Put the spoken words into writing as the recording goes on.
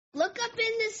Look up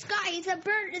in the sky. It's a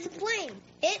bird. It's a plane.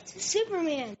 It's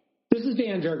Superman. This is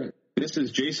Dan Jurgen. This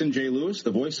is Jason J. Lewis,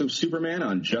 the voice of Superman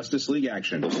on Justice League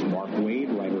Action. This is Mark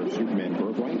Wade, writer of Superman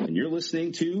Birthright. And you're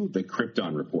listening to The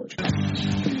Krypton Report. The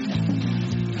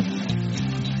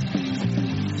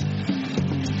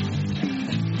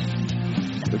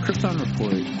Krypton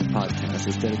Report podcast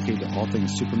is dedicated to all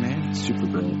things Superman,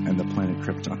 Supergirl, and the planet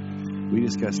Krypton. We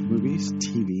discuss movies,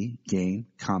 TV, game,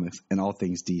 comics, and all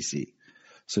things DC.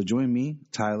 So join me,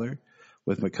 Tyler,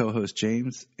 with my co-host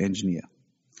James and Jania.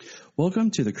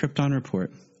 Welcome to the Krypton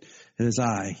Report. It is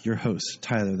I, your host,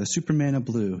 Tyler, the Superman of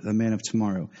Blue, the man of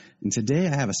tomorrow. And today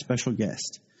I have a special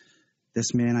guest.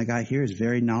 This man I got here is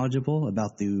very knowledgeable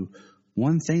about the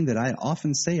one thing that I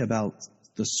often say about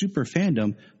the super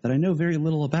fandom that I know very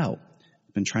little about.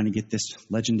 I've been trying to get this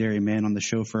legendary man on the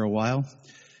show for a while,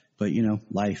 but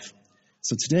life.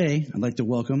 So today I'd like to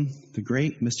welcome the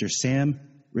great Mr. Sam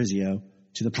Rizzo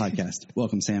to the podcast.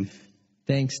 Welcome, Sam.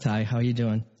 Thanks, Ty. How you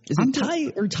doing? Is it Ty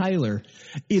or Tyler?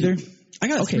 Either. I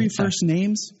got three first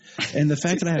names, and the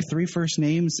fact that I have three first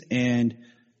names and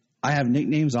I have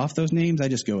nicknames off those names, I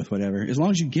just go with whatever. As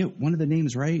long as you get one of the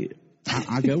names right,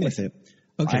 I go with it.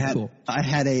 Okay, cool. I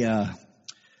had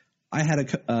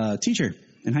a teacher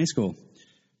in high school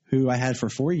who I had for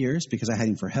 4 years because I had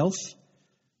him for health,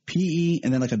 PE,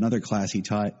 and then like another class he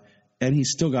taught, and he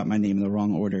still got my name in the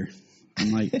wrong order.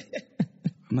 I'm like,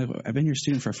 I've been your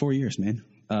student for 4 years, man.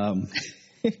 But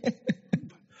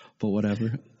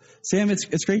whatever. Sam,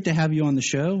 it's great to have you on the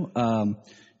show.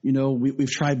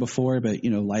 We've tried before, but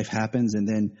life happens, and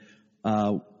then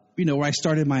where I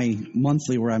started my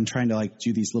monthly, where I'm trying to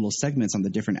do these little segments on the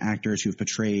different actors who've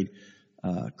portrayed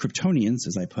Kryptonians,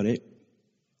 as I put it.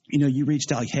 You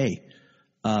reached out like, hey,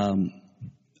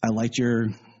 I liked your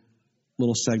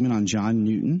little segment on John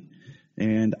Newton,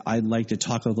 and I'd like to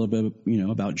talk a little bit,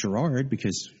 about Gerard,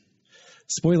 because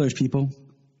spoilers, people,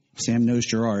 Sam knows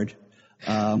Gerard.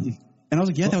 And I was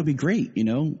like, yeah, that would be great,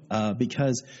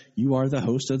 because you are the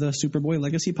host of the Superboy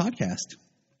Legacy podcast.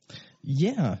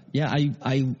 Yeah.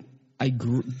 I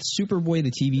grew Superboy,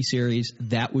 the TV series.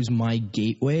 That was my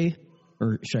gateway,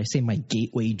 or should I say my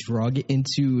gateway drug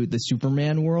into the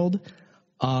Superman world.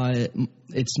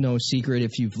 It's no secret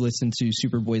if you've listened to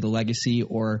Superboy, the Legacy,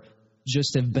 or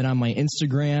just have been on my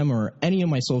Instagram or any of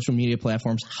my social media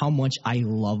platforms, how much I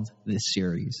love this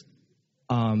series.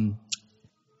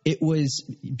 It was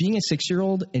being a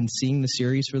 6-year-old and seeing the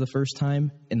series for the first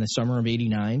time in the summer of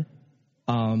 '89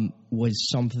 was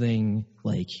something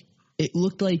it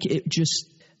looked like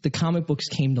the comic books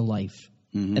came to life.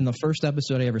 Mm-hmm. And the first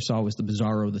episode I ever saw was the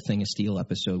Bizarro, the Thing of Steel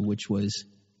episode, which was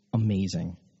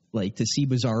amazing. To see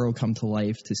Bizarro come to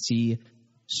life, to see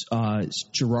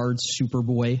Gerard's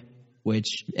Superboy,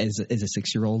 which as a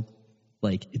 6-year-old,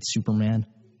 it's Superman.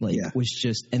 Was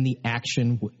just, and the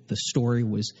action, the story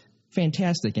was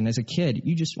fantastic. And as a kid,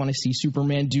 you just want to see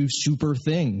Superman do super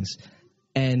things.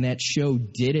 And that show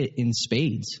did it in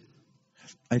spades.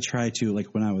 I try to,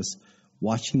 when I was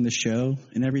watching the show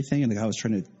and everything, and I was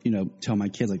trying to, tell my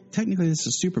kids, technically this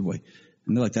is Superboy.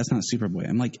 And they're like, that's not Superboy.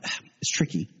 I'm like, it's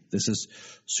tricky. This is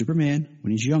Superman when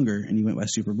he's younger, and he went by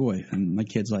Superboy. And my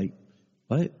kid's like,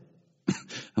 what?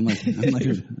 I'm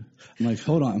like,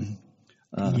 hold on.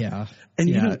 Yeah.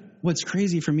 And what's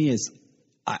crazy for me is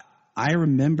I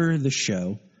remember the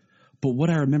show, but what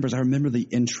I remember is I remember the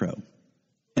intro.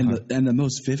 And the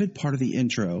most vivid part of the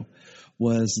intro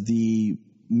was the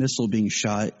missile being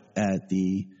shot at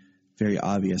the very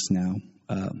obvious now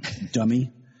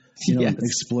dummy, yes.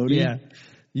 Exploding.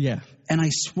 Yeah. And I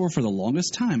swore for the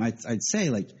longest time I'd say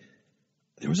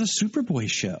there was a Superboy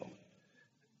show.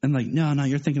 And no,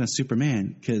 you're thinking of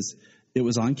Superman, because it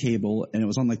was on cable, and it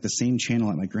was on the same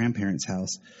channel at my grandparents'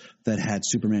 house that had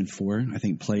Superman 4, I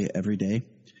think, play every day.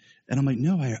 And I'm like,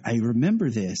 no, I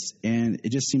remember this. And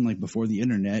it just seemed before the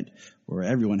internet, where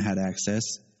everyone had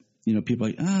access,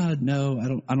 people no, I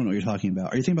don't know what you're talking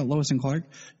about. Are you thinking about Lois and Clark?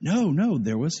 No,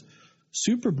 there was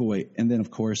Superboy. And then, of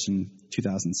course, in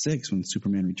 2006, when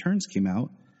Superman Returns came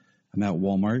out, I'm at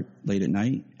Walmart late at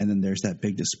night, and then there's that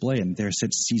big display, and there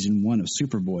said season 1 of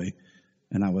Superboy.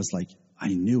 And I was like, I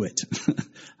knew it. I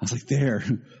was like, there,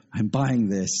 I'm buying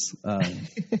this.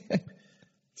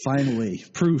 Finally,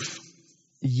 proof.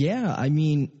 Yeah, I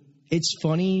mean, it's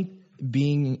funny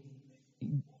being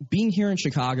here in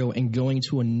Chicago and going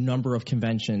to a number of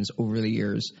conventions over the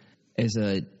years as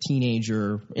a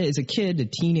teenager, as a kid, a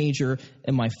teenager,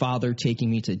 and my father taking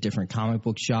me to different comic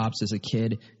book shops as a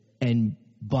kid and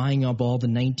buying up all the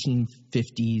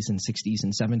 1950s and 60s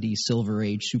and 70s Silver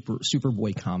Age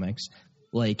Superboy comics.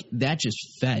 That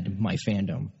just fed my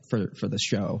fandom for the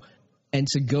show. And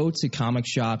to go to comic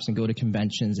shops and go to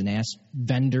conventions and ask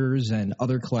vendors and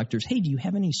other collectors, hey, do you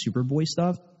have any Superboy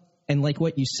stuff? And like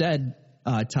what you said,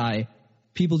 Ty,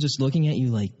 people just looking at you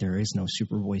like, there is no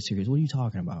Superboy series. What are you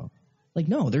talking about? Like,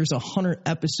 no, there's 100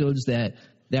 episodes that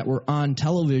were on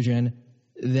television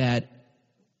that,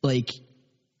 like,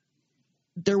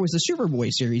 there was a Superboy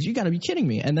series. You got to be kidding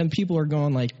me. And then people are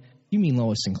going like, you mean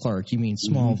Lois and Clark? You mean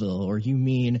Smallville? Or you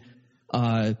mean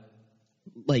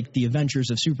like the Adventures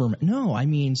of Superman? No, I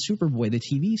mean Superboy, the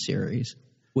TV series,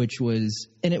 which was,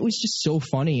 and it was just so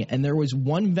funny. And there was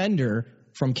one vendor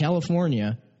from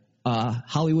California,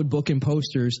 Hollywood Book and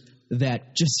Posters,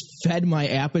 that just fed my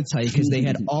appetite because they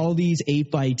had all these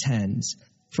 8x10s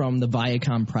from the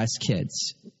Viacom press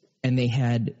kits, and they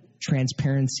had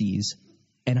transparencies.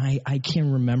 And I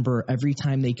can remember every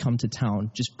time they come to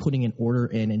town, just putting an order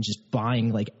in and just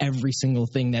buying like every single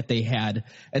thing that they had,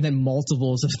 and then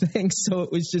multiples of things. So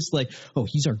it was just like, oh,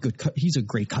 he's a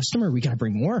great customer. We got to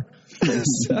bring more.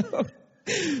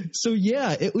 So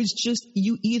yeah, it was just,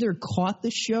 you either caught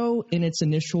the show in its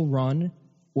initial run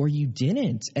or you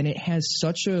didn't. And it has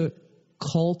such a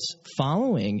cult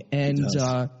following. And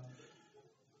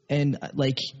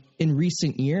like in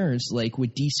recent years, like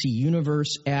with DC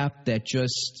Universe app that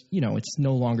just, it's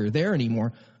no longer there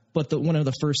anymore. But one of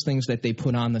the first things that they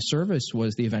put on the service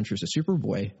was the Adventures of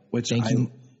Superboy. Which I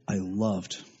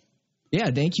loved. Yeah,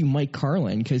 thank you, Mike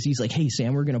Carlin, because he's like, hey,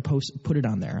 Sam, we're going to put it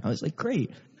on there. I was like,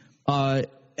 great. I've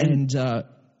been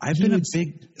a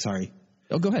big – sorry.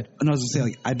 Oh, go ahead. And I was going to say,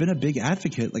 like, I've been a big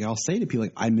advocate. Like, I'll say to people,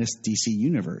 like, I miss DC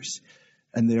Universe.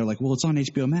 And they're like, well, it's on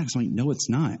HBO Max. I'm like, no, it's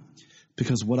not.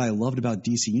 Because what I loved about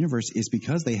DC Universe is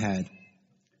because they had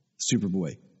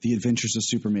Superboy, The Adventures of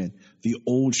Superman, the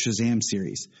old Shazam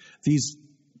series, these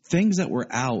things that were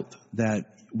out that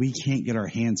we can't get our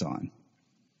hands on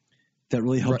that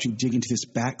really helped you dig into this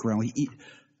background.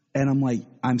 And I'm like,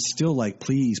 I'm still like,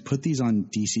 please put these on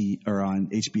DC or on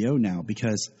HBO now,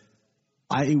 because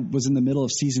I was in the middle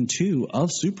of season 2 of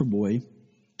Superboy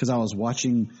because I was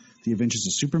watching The Adventures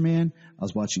of Superman. I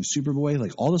was watching Superboy,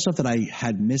 like all the stuff that I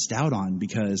had missed out on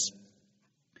because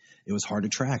it was hard to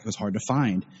track. It was hard to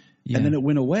find. Yeah. And then it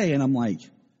went away and I'm like,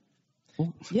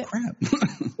 well, crap.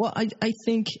 Well, I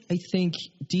think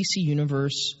DC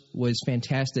Universe was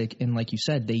fantastic. And like you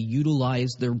said, they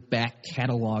utilized their back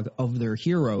catalog of their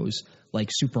heroes like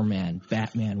Superman,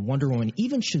 Batman, Wonder Woman,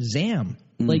 even Shazam.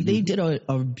 Mm-hmm. Like they did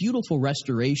a beautiful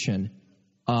restoration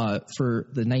for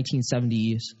the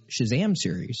 1970s Shazam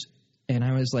series. And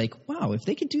I was like, wow, if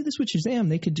they could do this with Shazam,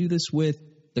 they could do this with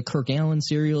the Kirk Alyn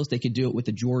serials. They could do it with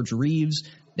the George Reeves.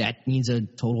 That needs a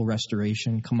total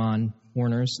restoration. Come on,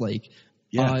 Warners. Like,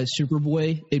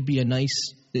 Superboy, it'd be a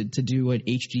nice to do an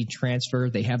HD transfer.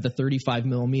 They have the 35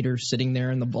 millimeter sitting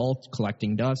there in the vault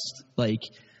collecting dust. Like,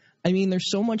 I mean,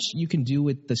 there's so much you can do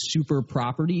with the super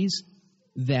properties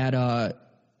that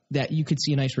you could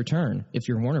see a nice return if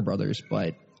you're Warner Brothers.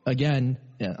 But again,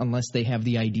 unless they have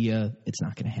the idea, it's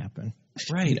not going to happen.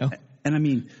 Right. And I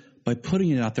mean, by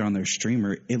putting it out there on their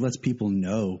streamer, it lets people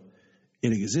know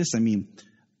it exists. I mean,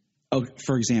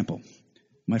 for example,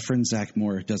 my friend Zach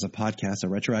Moore does a podcast, a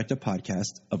retroactive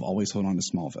podcast of Always Hold On to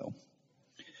Smallville.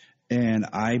 And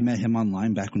I met him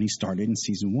online back when he started in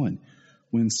season 1.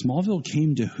 When Smallville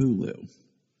came to Hulu,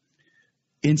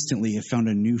 instantly it found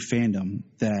a new fandom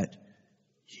that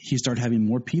he started having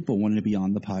more people wanting to be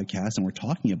on the podcast and we're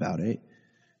talking about it.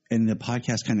 And the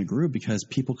podcast kind of grew because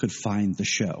people could find the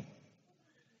show.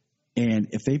 And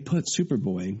if they put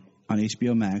Superboy on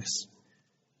HBO Max,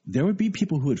 there would be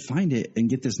people who would find it and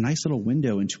get this nice little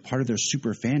window into part of their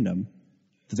super fandom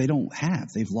that they don't have.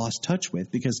 They've lost touch with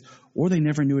or they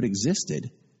never knew it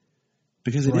existed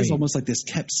because it is almost like this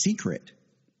kept secret.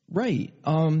 Right.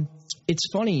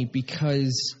 It's funny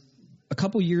because a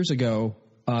couple years ago,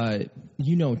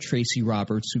 Tracy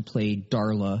Roberts, who played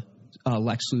Darla,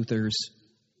 Lex Luthor's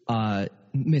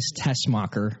Miss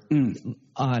Tessmacher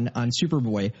on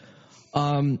Superboy.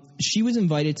 She was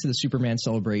invited to the Superman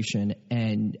celebration,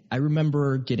 and I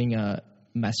remember getting a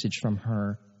message from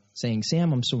her saying,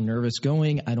 Sam, I'm so nervous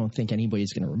going. I don't think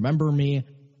anybody's going to remember me.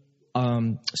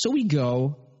 So we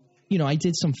go. I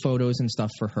did some photos and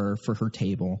stuff for her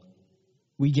table.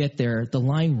 We get there. The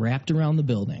line wrapped around the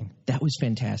building. That was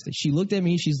fantastic. She looked at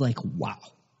me. She's like, wow.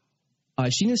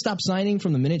 She didn't stop signing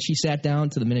from the minute she sat down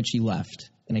to the minute she left.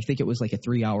 And I think it was like a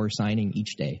 3-hour signing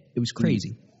each day. It was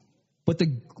crazy. But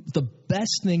the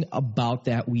best thing about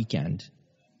that weekend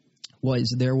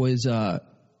was there was a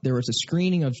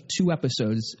screening of 2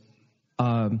 episodes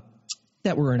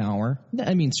that were an hour.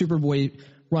 I mean, Superboy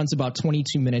runs about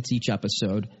 22 minutes each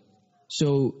episode.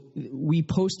 So we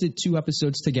posted 2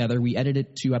 episodes together. We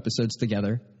edited 2 episodes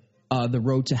together. the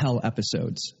Road to Hell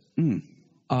episodes. And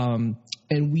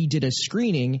we did a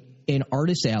screening in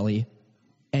Artist Alley,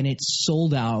 and it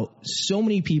sold out. So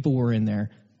many people were in there.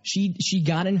 She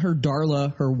got in her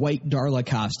white Darla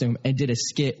costume, and did a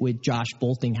skit with Josh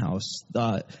Boltinghouse,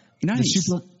 Nice.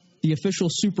 the official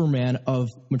Superman of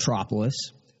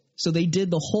Metropolis. So they did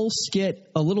the whole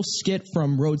skit, a little skit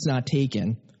from Roads Not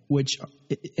Taken, which,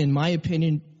 in my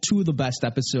opinion, 2 of the best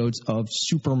episodes of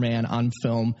Superman on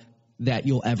film that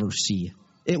you'll ever see.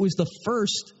 It was the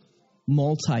first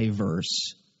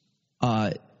multiverse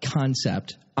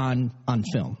concept on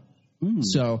film.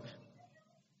 So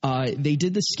they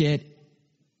did the skit.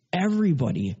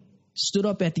 Everybody stood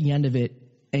up at the end of it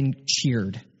and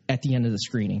cheered at the end of the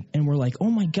screening. And we're like, oh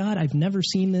my God, I've never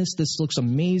seen this. This looks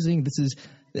amazing. This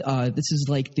is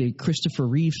like the Christopher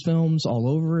Reeve films all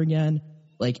over again.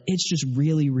 Like, it's just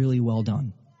really, really well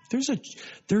done.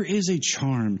 There is a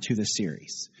charm to the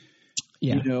series.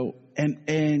 Yeah. You know, and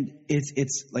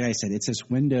it's like I said, it's this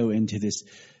window into this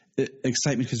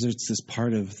excitement, because it's this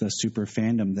part of the super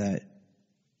fandom that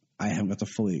I haven't got to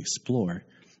fully explore.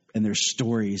 And there's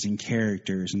stories and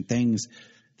characters and things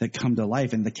that come to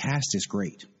life, and the cast is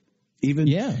great. Even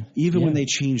when they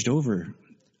changed over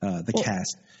the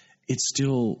cast, it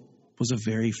still was a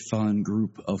very fun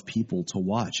group of people to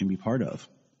watch and be part of.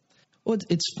 Well,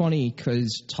 it's funny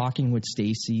because talking with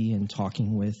Stacy and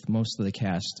talking with most of the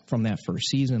cast from that first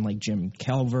season, like Jim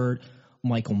Calvert,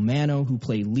 Michael Mano, who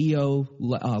played Leo,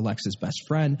 Lex's best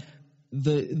friend,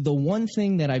 the one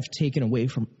thing that I've taken away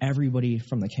from everybody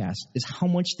from the cast is how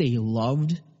much they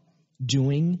loved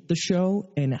doing the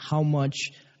show, and how much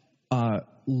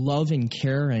love and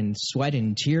care and sweat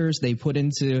and tears they put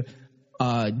into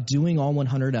doing all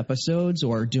 100 episodes,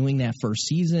 or doing that first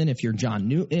season. If you're John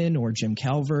Newton or Jim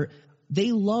Calvert,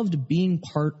 they loved being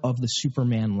part of the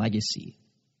Superman legacy.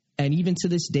 And even to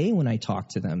this day, when I talk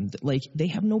to them, like, they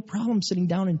have no problem sitting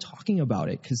down and talking about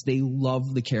it, because they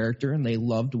love the character and they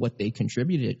loved what they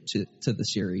contributed to the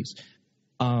series.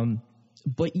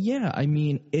 But yeah, I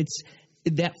mean, it's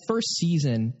that first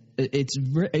season.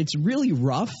 It's really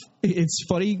rough. It's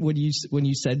funny when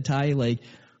you said, Ty, like,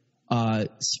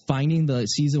 finding the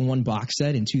season 1 box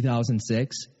set in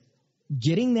 2006.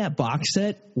 Getting that box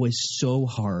set was so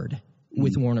hard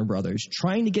with Warner Brothers.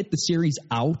 Trying to get the series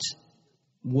out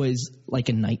was like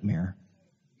a nightmare,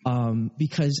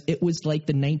 because it was like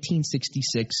the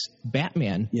 1966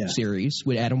 Batman series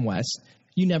with Adam West.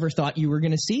 You never thought you were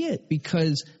going to see it,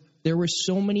 because there were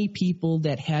so many people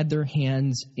that had their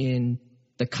hands in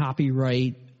the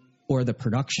copyright or the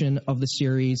production of the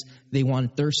series. They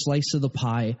wanted their slice of the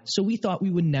pie, so we thought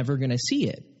we were never going to see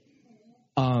it.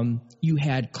 You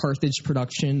had Carthage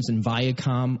Productions and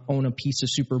Viacom own a piece of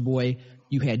Superboy.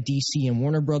 You had DC and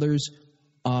Warner Brothers.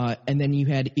 And then you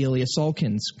had Ilya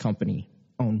Salkin's company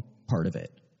own part of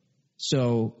it.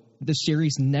 So the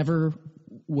series never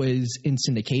was in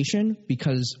syndication,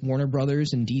 because Warner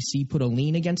Brothers and DC put a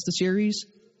lien against the series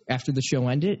after the show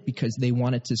ended, because they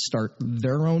wanted to start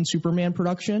their own Superman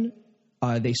production.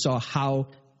 They saw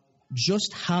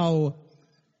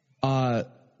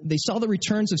they saw the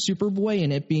returns of Superboy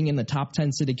and it being in the top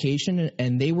 10 syndication,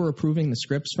 and they were approving the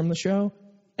scripts from the show.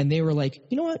 And they were like,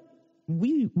 you know what?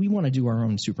 We want to do our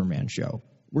own Superman show.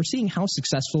 We're seeing how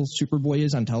successful Superboy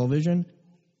is on television,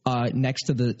 next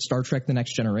to the Star Trek The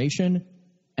Next Generation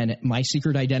and My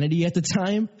Secret Identity at the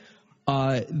time.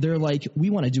 They're like, we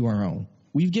want to do our own.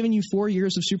 We've given you 4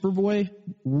 years of Superboy.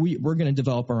 We're going to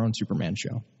develop our own Superman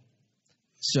show.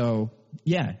 So,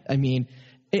 yeah, I mean,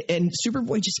 and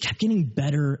Superboy just kept getting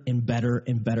better and better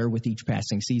and better with each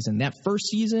passing season. That first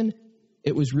season,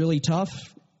 it was really tough.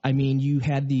 I mean, you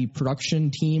had the production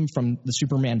team from the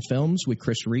Superman films with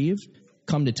Chris Reeve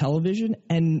come to television,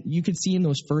 and you could see in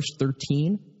those first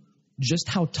 13 just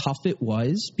how tough it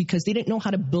was, because they didn't know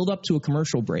how to build up to a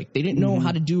commercial break. They didn't know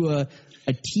how to do a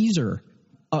teaser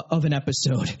of an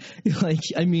episode. Like,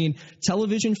 I mean,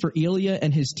 television for Ilya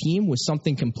and his team was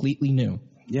something completely new.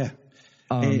 Yeah.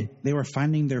 They were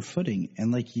finding their footing,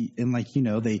 and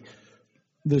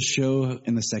the show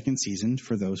in the second season,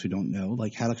 for those who don't know,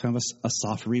 like, had a kind of a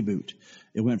soft reboot.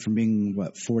 It went from being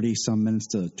 40 some minutes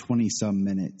to 20 some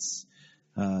minutes.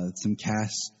 Some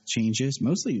cast changes,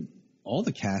 mostly all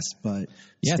the cast, but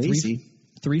Stacey.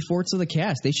 3/4 of the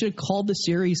cast. They should have called the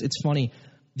series, it's funny,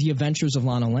 The Adventures of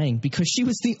Lana Lang, because she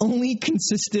was the only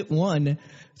consistent one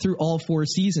through all 4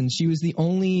 seasons. She was the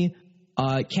only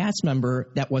cast member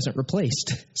that wasn't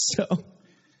replaced. So,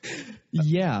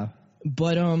 yeah.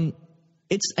 But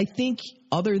I think,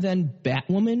 other than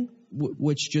Batwoman,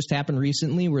 which just happened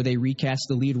recently where they recast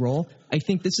the lead role, I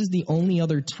think this is the only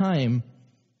other time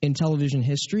in television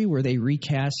history where they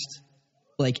recast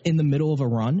like in the middle of a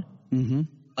run,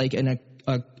 like in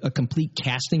a complete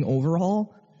casting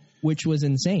overhaul, which was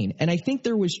insane. And I think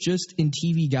there was just in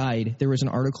TV Guide, there was an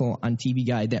article on TV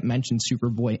Guide that mentioned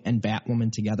Superboy and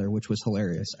Batwoman together, which was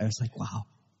hilarious. I was like, wow,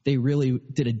 they really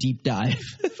did a deep dive.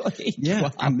 Like, yeah,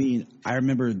 wow. I mean, I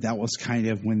remember that was kind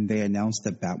of when they announced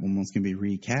that Batwoman was going to be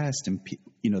recast, and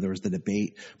there was the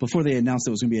debate before they announced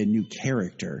it was going to be a new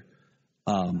character,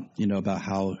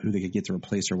 about who they could get to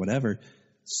replace or whatever.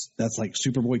 That's like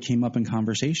Superboy came up in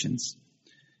conversations.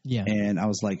 Yeah, and I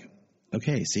was like,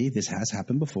 okay, see, this has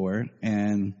happened before,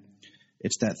 and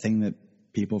it's that thing that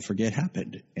people forget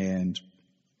happened. And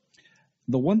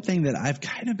the one thing that I've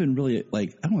kind of been really, like,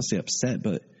 I don't want to say upset,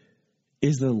 but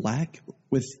is the lack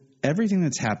with everything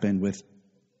that's happened with,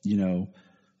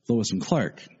 Lois and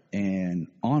Clark and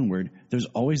onward, there's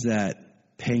always that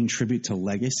paying tribute to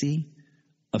legacy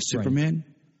of Superman.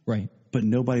 Right. But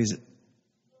nobody's,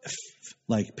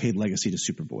 paid legacy to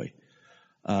Superboy.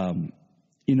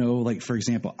 Like, for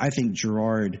example, I think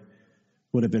Gerard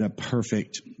would have been a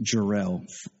perfect Jor-El.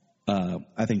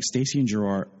 I think Stacey and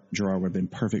Gerard would have been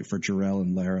perfect for Jor-El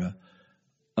and Lara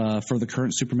for the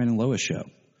current Superman and Lois show.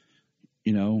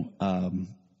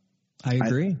 I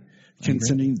agree.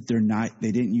 Considering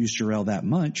they didn't use Jor-El that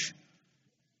much,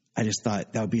 I just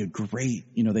thought that would be a great,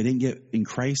 they didn't get in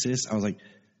Crisis. I was like,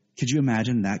 could you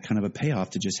imagine that kind of a payoff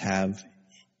to just have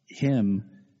him,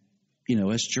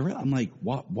 as Jor-El? I'm like,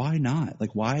 why not?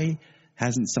 Like, why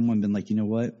hasn't someone been like, you know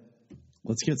what?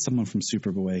 Let's get someone from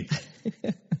Superboy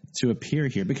to appear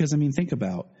here. Because, I mean, think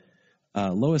about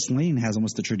Lois Lane has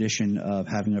almost the tradition of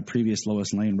having a previous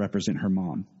Lois Lane represent her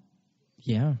mom.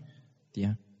 Yeah.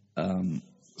 Yeah.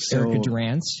 Erica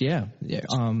Durance. Yeah. Yeah.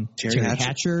 Terry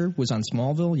Hatcher was on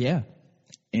Smallville. Yeah.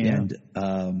 And,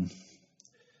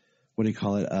 what do you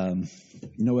call it?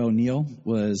 Noelle Neal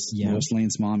was Lois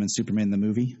Lane's mom in Superman the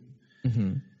movie.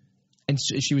 Mm-hmm. And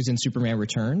she was in Superman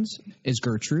Returns as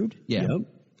Gertrude. Yeah. Yep.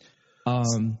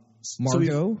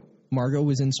 Margot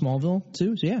was in Smallville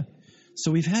too. So yeah.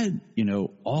 So we've had,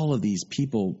 all of these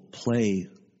people play,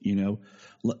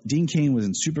 Dean Cain was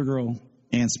in Supergirl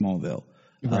and Smallville.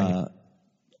 Right.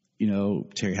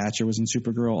 Terry Hatcher was in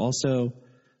Supergirl also.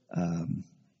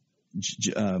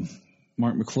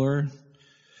 Mark McClure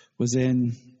was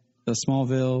in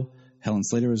Smallville. Helen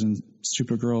Slater was in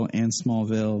Supergirl and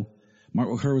Smallville. Mark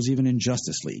McClure was even in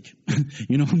Justice League.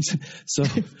 You know what I'm saying? So,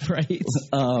 right.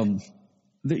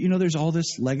 There's all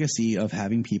this legacy of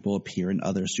having people appear in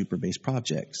other super-based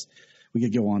projects. We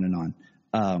could go on and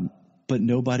on. But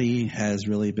nobody has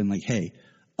really been like, hey,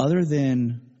 other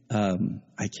than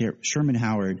Sherman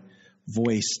Howard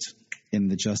voiced in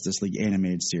the Justice League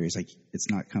animated series. Like, it's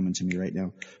not coming to me right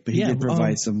now. But he did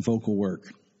provide some vocal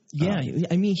work. Yeah,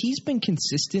 I mean, he's been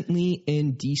consistently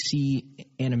in DC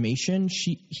animation.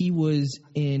 He was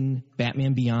in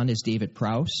Batman Beyond as David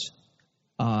Prowse,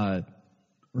 or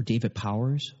David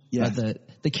Powers. Yeah.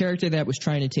 The character that was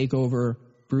trying to take over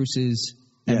Bruce's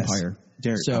empire.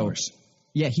 Derek Powers.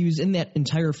 Yeah, he was in that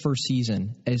entire first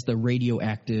season as the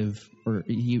radioactive, or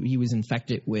he was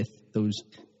infected with those,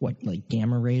 like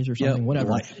gamma rays or something,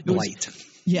 whatever. Light.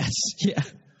 Yes, yeah.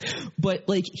 But,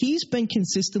 he's been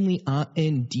consistently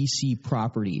in DC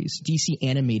properties, DC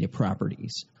animated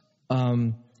properties.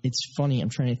 It's funny, I'm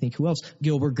trying to think who else.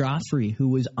 Gilbert Gottfried, who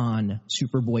was on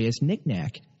Superboy as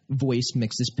Knick-Knack, voiced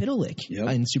Mixus Pitalik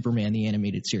in Superman the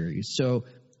Animated Series. So,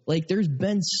 there's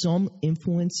been some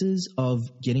influences of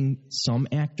getting some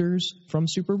actors from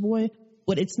Superboy,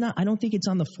 but it's not, I don't think it's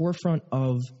on the forefront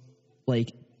of,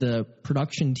 the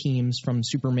production teams from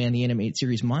Superman the Animated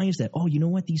Series minds that, oh, you know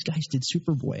what, these guys did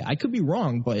Superboy. I could be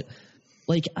wrong, but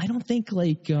I don't think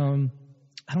they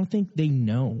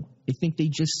know. I think they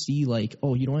just see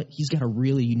oh, you know what, he's got a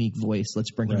really unique voice. Let's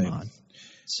bring him on.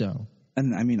 So,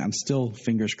 and I mean, I'm still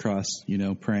fingers crossed,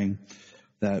 praying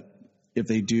that if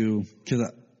they do,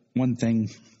 because one thing,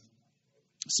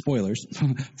 spoilers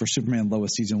for Superman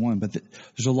Lois season 1, but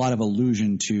there's a lot of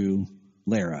allusion to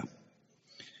Lara.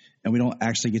 And we don't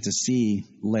actually get to see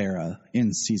Lara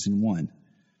in season 1.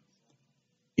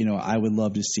 I would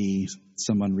love to see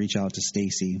someone reach out to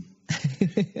Stacey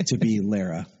to be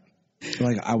Lara.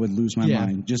 I would lose my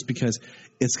mind just because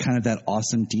it's kind of that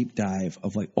awesome deep dive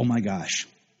of oh my gosh.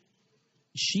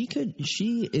 She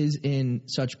is in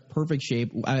such perfect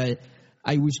shape.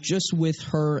 I was just with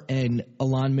her and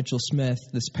Alon Mitchell-Smith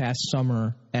this past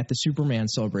summer at the Superman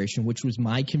celebration, which was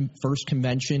my first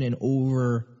convention in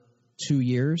over 2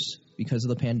 years because of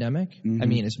the pandemic. Mm-hmm. I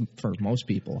mean, it's for most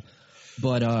people.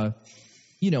 But,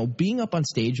 being up on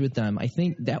stage with them, I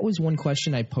think that was one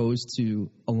question I posed to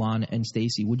Alon and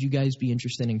Stacey. Would you guys be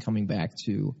interested in coming back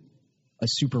to a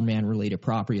Superman related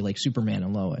property like Superman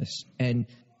and Lois. And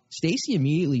Stacy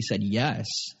immediately said yes.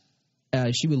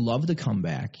 She would love to come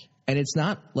back. And it's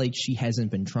not like she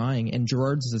hasn't been trying. And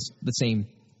Gerard's the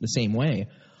same way.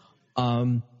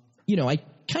 You know, I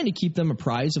kind of keep them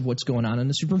apprised of what's going on in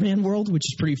the Superman world, which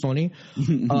is pretty funny.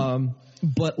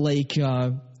 But like,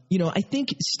 you know, I think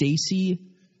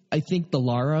the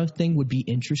Lara thing would be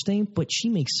interesting, but she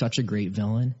makes such a great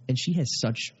villain, and she has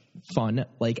such fun,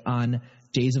 like on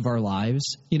Days of Our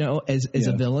Lives, you know, as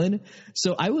a villain.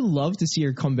 So I would love to see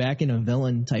her come back in a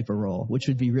villain type of role, which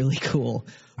would be really cool.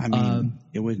 I mean,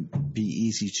 it would be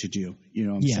easy to do. You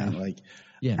know what I'm saying? Like,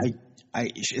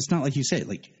 it's not like you say,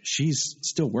 like she's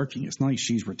still working. It's not like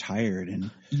she's retired and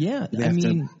they have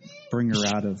to bring her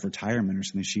out of retirement or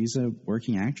something. She's a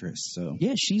working actress. So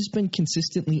yeah, she's been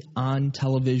consistently on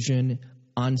television,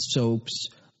 on soaps,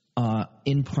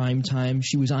 in prime time.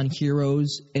 She was on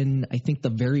Heroes, and I think the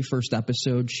very first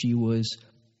episode she was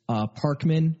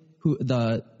Parkman, who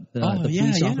the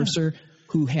police officer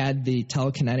who had the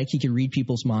telekinetic. He could read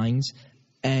people's minds.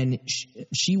 And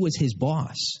she was his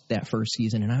boss that first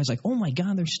season. And I was like, oh, my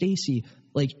God, there's Stacy.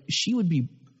 Like, she would be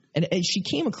 – and she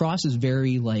came across as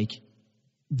very, like,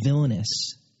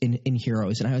 villainous in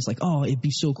Heroes. And I was like, oh, it'd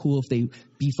be so cool if they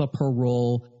beef up her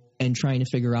role and trying to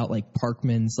figure out, like,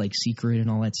 Parkman's, like, secret and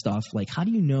all that stuff. Like, how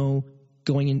do you know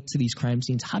going into these crime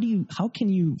scenes? How can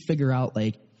you figure out,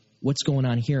 like, what's going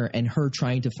on here? And her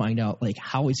trying to find out, like,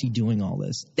 how is he doing all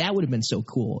this? That would have been so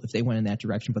cool if they went in that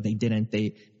direction, but they didn't.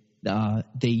 They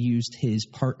used his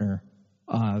partner,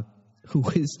 who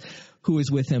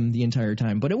was with him the entire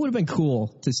time. But it would have been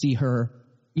cool to see her,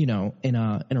 you know, in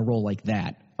a role like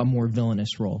that, a more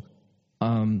villainous role.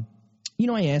 You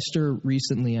know, I asked her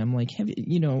recently. I'm like,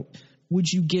 would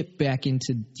you get back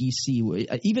into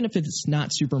DC, even if it's not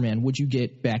Superman? Would you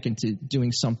get back into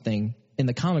doing something in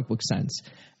the comic book sense?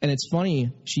 And it's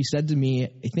funny. She said to me,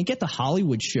 I think at the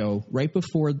Hollywood show right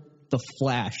before the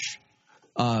Flash.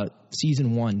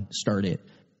 Season 1 started.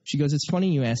 She goes, it's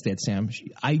funny you asked that, Sam.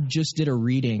 I just did a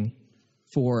reading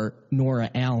for Nora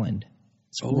Allen's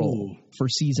role for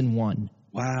season 1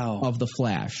 of The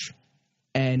Flash.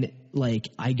 And like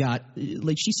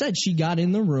she said, she got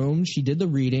in the room, she did the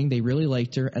reading, they really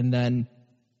liked her, and then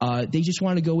they just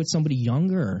wanted to go with somebody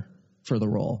younger for the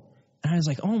role. And I was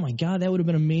like, oh my God, that would have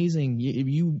been amazing.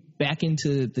 You back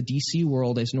into the DC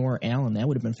world as Nora Allen, that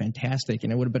would have been fantastic.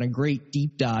 And it would have been a great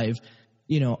deep dive.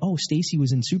 You know, oh, Stacy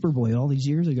was in Superboy all these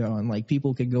years ago, and like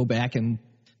people could go back and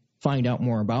find out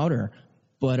more about her.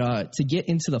 But to get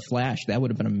into the Flash, that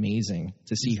would have been amazing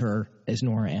to see her as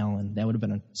Nora Allen. That would have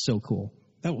been so cool.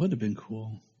 That would have been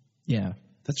cool. Yeah,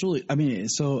 that's really. I mean,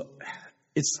 so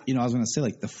it's I was going to say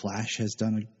like the Flash has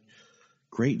done a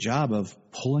great job of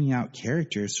pulling out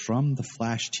characters from the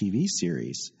Flash TV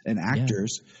series and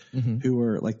actors who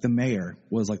were like the mayor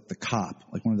was like the cop,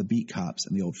 like one of the beat cops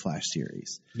in the old Flash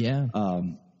series. Yeah.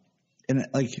 And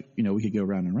like, we could go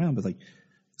round and round, but like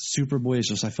Superboy is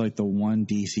just, I feel like the one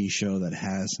DC show that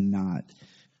has not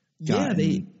gotten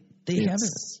they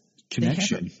haven't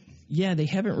connection. They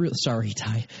haven't really, sorry,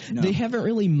 Ty. No. They haven't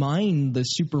really mined the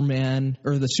Superman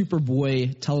or the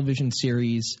Superboy television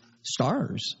series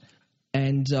stars.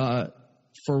 And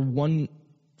for one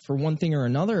thing or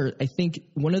another, I think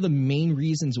one of the main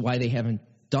reasons why they haven't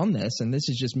done this, and this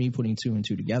is just me putting two and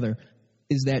two together,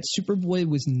 is that Superboy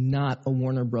was not a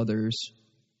Warner Brothers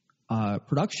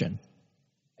production.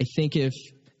 I think if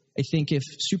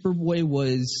Superboy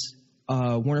was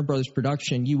Warner Brothers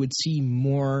production, you would see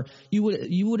more. You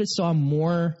would have saw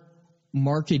more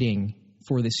marketing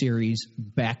for the series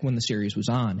back when the series was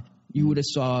on. You would have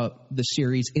saw the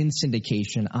series in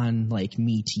syndication on like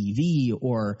MeTV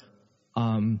or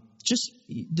just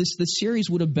this. The series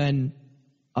would have been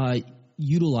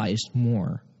utilized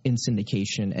more in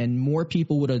syndication, and more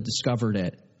people would have discovered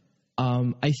it.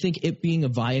 I think it being a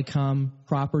Viacom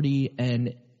property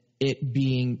and it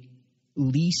being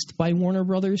leased by Warner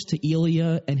Brothers to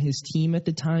Elia and his team at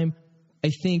the time,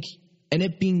 I think, and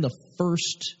it being the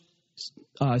first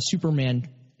Superman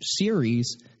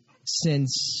series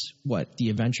since The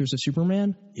Adventures of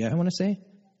Superman? Yeah. I want to say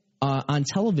on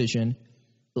television.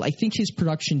 I think his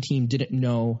production team didn't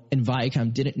know, and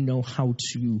Viacom didn't know how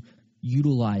to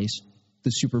utilize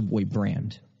the Superboy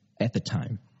brand at the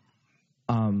time.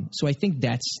 So I think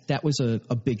that was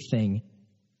a big thing,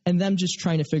 and them just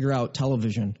trying to figure out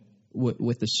television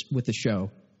with the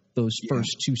show, those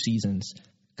first two seasons,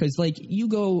 because like you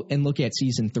go and look at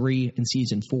season 3 and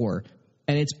season 4.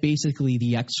 And it's basically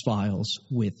the X-Files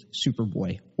with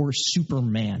Superboy or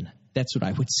Superman. That's what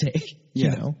I would say. Yeah.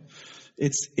 You know?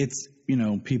 It's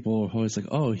people are always like,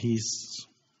 oh, he's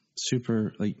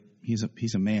super, like,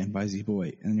 he's a man, Busy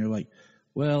Boy. And you're like,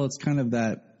 well, it's kind of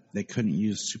that they couldn't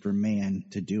use Superman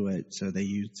to do it, so they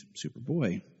used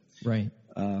Superboy, right,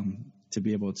 to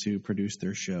be able to produce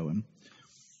their show.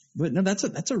 But no,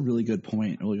 that's a really good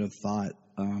point, a really good thought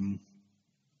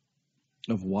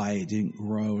of why it didn't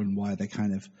grow and why they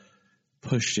kind of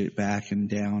pushed it back and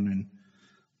down. And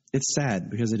it's sad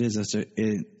because it is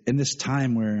in this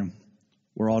time where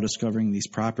we're all discovering these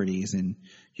properties and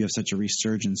you have such a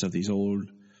resurgence of these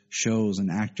old shows and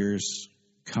actors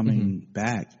coming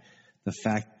back. The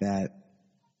fact that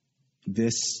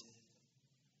this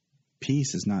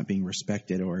piece is not being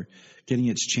respected or getting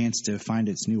its chance to find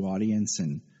its new audience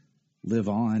and live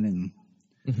on, and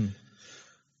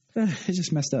it's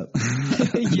just messed up.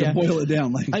 Yeah, to boil it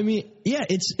down. I mean, yeah,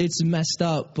 it's messed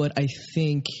up, but I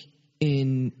think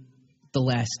in the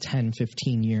last 10,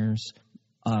 15 years,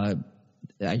 I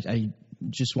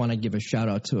just want to give a shout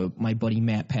out to my buddy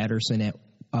Matt Patterson at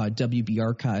WB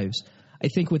Archives. I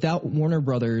think without Warner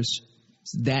Brothers,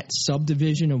 that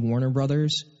subdivision of Warner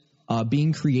Brothers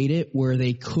being created where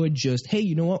they could just, hey,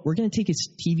 you know what? We're going to take a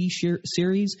TV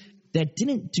series that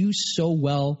didn't do so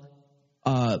well,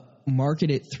 market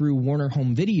it through Warner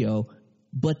Home Video,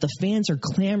 but the fans are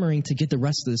clamoring to get the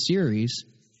rest of the series.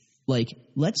 Like,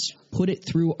 let's put it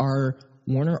through our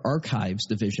Warner Archives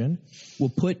division.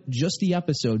 We'll put just the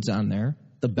episodes on there,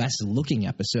 the best looking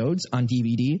episodes on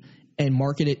DVD, and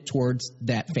market it towards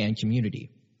that fan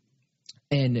community.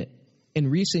 And in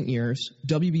recent years,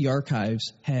 WB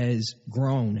Archives has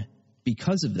grown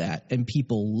because of that, and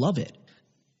people love it.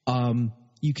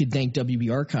 You could thank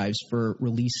WB Archives for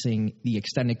releasing the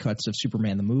extended cuts of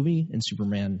Superman the movie and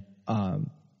Superman,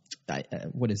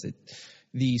 what is it?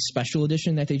 The special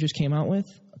edition that they just came out with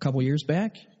a couple years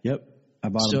back. Yep. I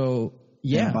bought the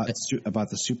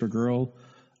Supergirl,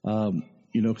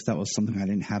 because that was something I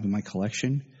didn't have in my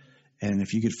collection. And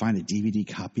if you could find a DVD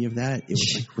copy of that, it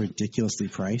was like ridiculously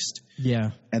priced.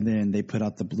 Yeah. And then they put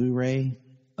out the Blu-ray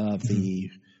of the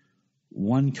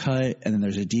one cut, and then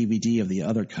there's a DVD of the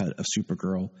other cut of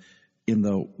Supergirl in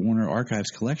the Warner Archives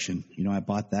collection. I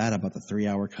bought that. I bought the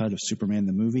 3-hour cut of Superman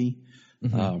the movie.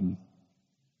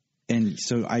 And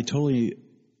so I totally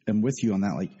am with you on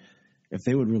that. Like, if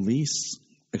they would release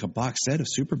like a box set of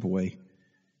Superboy.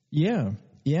 Yeah.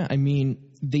 Yeah. I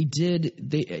mean, they did.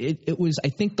 It was, I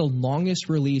think, the longest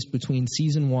release between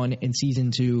season 1 and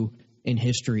season 2 in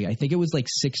history. I think it was like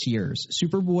 6 years.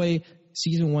 Superboy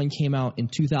season 1 came out in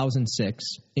 2006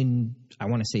 in, I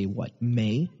want to say,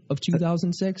 May of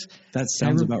 2006? That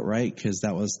sounds about right, because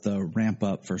that was the ramp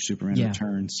up for Superman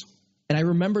Returns. And I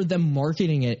remember them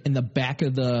marketing it in the back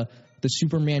of the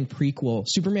Superman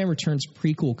Returns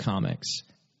prequel comics.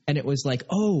 And it was like,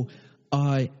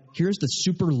 here's the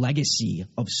super legacy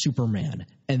of Superman.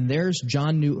 And there's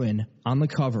John Newton on the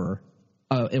cover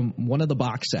in one of the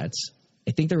box sets.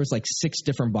 I think there was like 6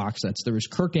 different box sets. There was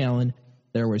Kirk Allen.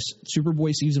 There was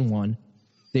Superboy season 1.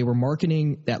 They were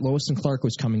marketing that Lois and Clark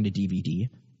was coming to DVD.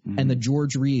 And the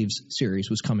George Reeves series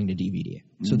was coming to DVD.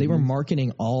 So they were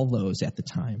marketing all those at the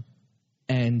time.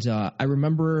 And I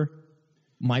remember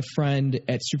my friend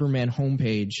at Superman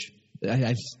homepage,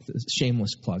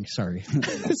 shameless plug, sorry.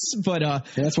 But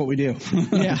that's what we do.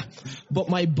 Yeah. But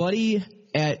my buddy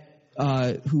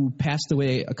who passed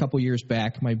away a couple years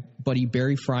back, my buddy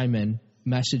Barry Fryman,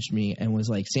 messaged me and was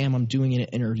like, Sam, I'm doing an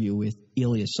interview with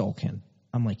Ilya Salkin.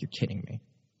 I'm like, you're kidding me.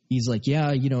 He's like,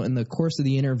 yeah, in the course of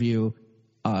the interview,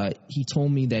 he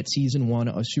told me that season 1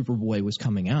 of Superboy was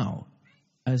coming out.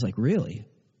 I was like, really?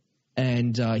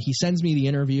 And he sends me the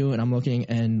interview, and I'm looking,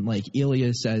 and like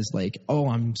Ilya says, like, oh,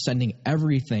 I'm sending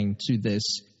everything to this.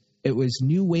 It was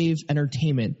New Wave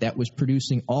Entertainment that was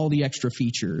producing all the extra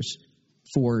features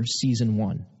for season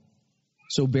 1.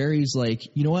 So Barry's like,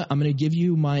 you know what? I'm going to give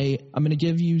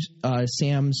you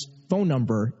Sam's phone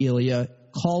number, Ilya.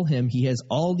 Call him. He has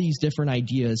all these different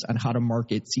ideas on how to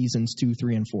market seasons 2,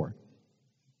 3, and 4.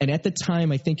 And at the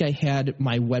time, I think I had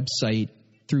my website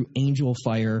through Angel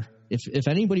Fire. If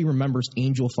anybody remembers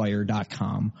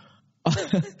angelfire.com,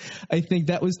 I think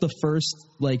that was the first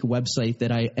like website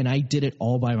that I did it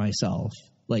all by myself,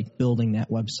 like building that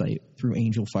website through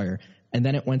Angel Fire. And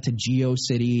then it went to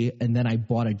GeoCity, and then I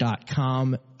bought a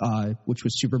 .com, which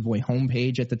was Superboy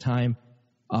homepage at the time.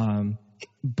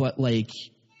 But like,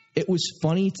 it was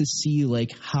funny to see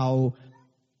like how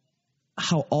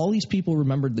all these people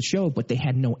remembered the show, but they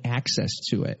had no access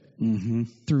to it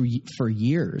for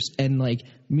years. And like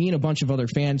me and a bunch of other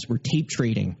fans were tape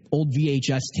trading old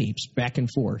VHS tapes back and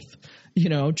forth,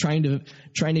 trying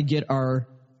to get our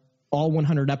all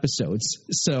 100 episodes.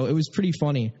 So it was pretty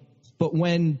funny. But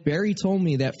when Barry told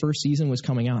me that first season was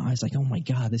coming out, I was like, oh my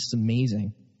God, this is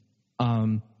amazing.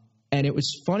 And it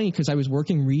was funny because I was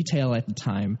working retail at the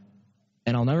time,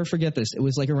 and I'll never forget this. It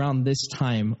was like around this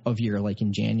time of year, like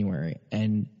in January,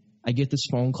 and I get this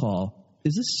phone call.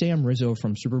 Is this Sam Rizzo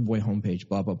from Superboy homepage,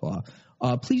 blah, blah,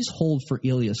 blah. Please hold for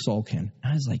Ilya Sulkin.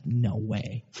 I was like, no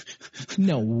way.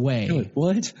 No way. Like,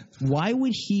 what? Why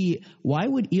would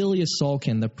Ilya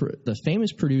Sulkin, the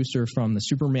famous producer from the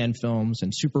Superman films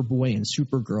and Superboy and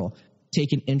Supergirl,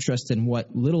 take an interest in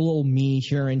what little old me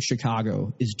here in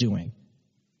Chicago is doing?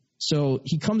 So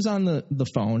he comes on the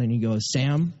phone and he goes,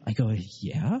 Sam? I go,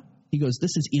 yeah? He goes,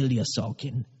 this is Ilya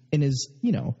Sulkin, in his,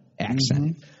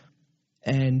 accent. Mm-hmm.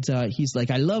 And he's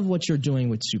like, I love what you're doing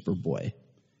with Superboy,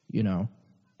 And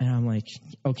I'm like,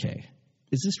 okay,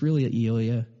 is this really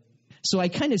Ilya? So I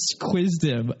kind of quizzed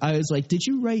him. I was like, did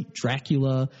you write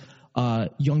Dracula,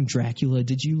 Young Dracula?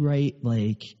 Did you write,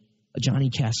 like,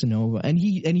 Johnny Casanova? And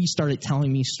he started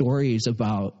telling me stories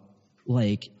about,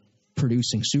 like,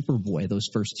 producing Superboy those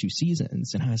first 2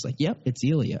 seasons. And I was like, yep, it's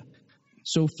Ilya.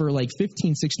 So for like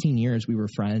 15, 16 years, we were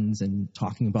friends and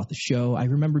talking about the show. I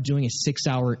remember doing a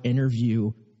 6-hour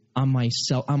interview on my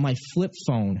flip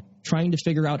phone, trying to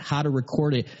figure out how to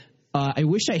record it. I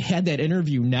wish I had that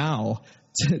interview now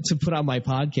to put on my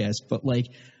podcast, but like,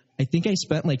 I think I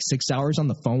spent like 6 hours on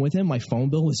the phone with him. My phone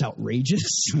bill was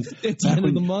outrageous at the end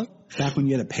of the month. Back when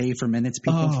you had to pay for minutes,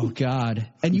 people. Oh, God.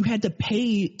 And you had to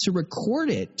pay to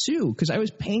record it, too, because I was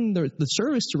paying the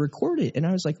service to record it. And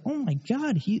I was like, oh, my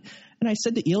God. And I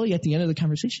said to Ilya at the end of the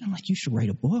conversation, I'm like, you should write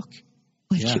a book.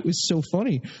 Like, It was so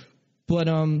funny. But,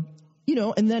 and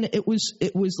then it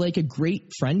was like a great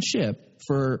friendship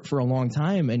for a long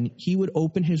time. And he would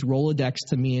open his Rolodex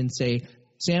to me and say,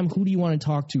 Sam, who do you want to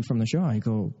talk to from the show? I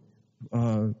go,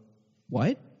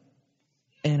 what?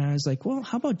 And I was like, well,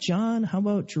 how about John? How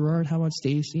about Gerard? How about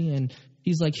Stacy? And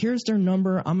he's like, here's their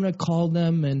number. I'm going to call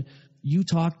them and you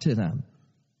talk to them.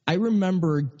 I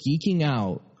remember geeking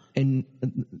out. And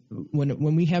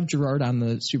when we have Gerard on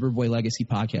the Superboy Legacy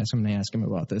podcast, I'm going to ask him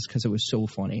about this because it was so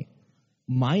funny.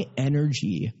 My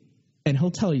energy, and he'll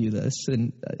tell you this,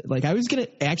 and like I was going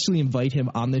to actually invite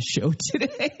him on this show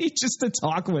today just to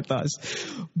talk with us,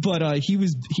 but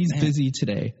he's busy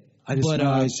today. My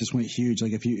eyes just went huge.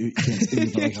 Like if you can't see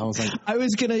me, like I was like, I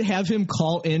was gonna have him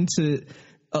call into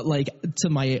to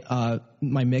my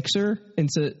my mixer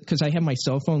because I have my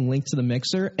cell phone linked to the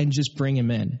mixer and just bring him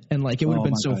in, and like it would have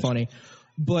been so funny.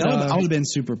 But I would have been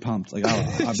super pumped. Like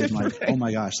I've been like, oh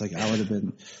my gosh, like I would have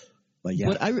been. Like, yeah.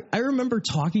 But I remember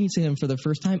talking to him for the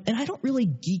first time, and I don't really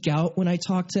geek out when I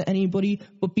talk to anybody,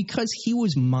 but because he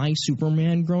was my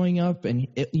Superman growing up, and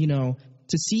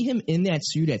to see him in that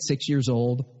suit at 6 years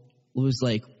old was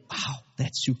like, wow,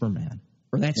 that's Superman,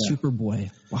 or that's Superboy,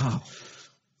 wow.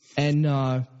 And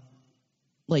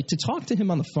like to talk to him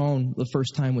on the phone the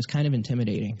first time was kind of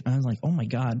intimidating. I was like, oh my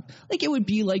God, like it would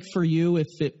be like for you if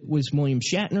it was William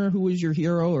Shatner who was your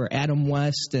hero, or Adam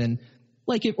West, and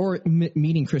like it, or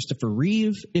meeting Christopher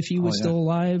Reeve if he was still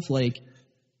alive. Like,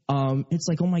 it's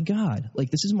like, oh my God, like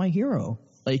this is my hero.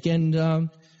 Like, and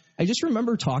I just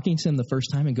remember talking to him the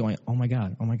first time and going, oh my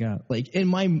God. Like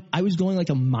I was going like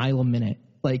a mile a minute.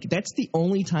 Like that's the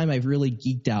only time I've really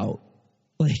geeked out.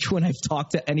 Like when I've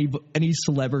talked to any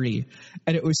celebrity,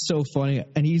 and it was so funny.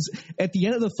 And he's at the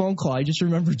end of the phone call, I just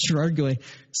remember Gerard going,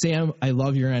 Sam, I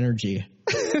love your energy.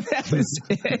 That was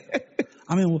it.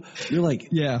 I mean, you're like,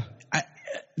 yeah.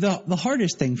 The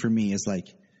hardest thing for me is like,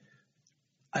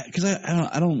 because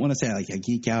I don't want to say like I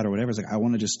geek out or whatever. It's like I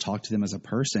want to just talk to them as a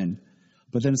person,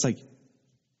 but then it's like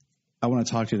I want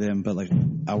to talk to them, but like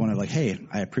I want to like, hey,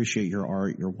 I appreciate your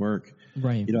art, your work,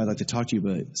 right? I'd like to talk to you,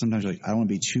 but sometimes like I don't want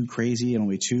to be too crazy, I don't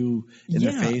want to be too in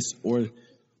their face, or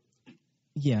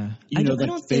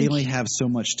they only have so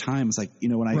much time. It's like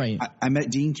when I met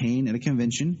Dean Cain at a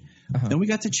convention, then we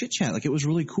got to chit chat. Like it was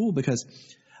really cool because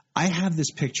I have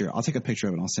this picture. I'll take a picture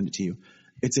of it and I'll send it to you.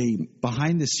 It's a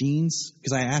behind the scenes,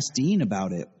 because I asked Dean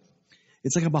about it.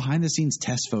 It's like a behind the scenes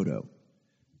test photo.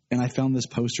 And I found this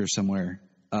poster somewhere.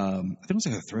 I think it was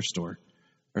like a thrift store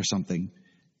or something.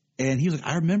 And he was like,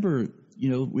 I remember,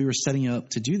 we were setting up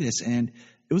to do this, and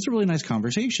it was a really nice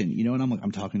conversation, and I'm like,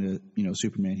 I'm talking to,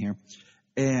 Superman here,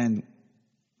 and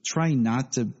trying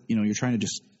not to, you're trying to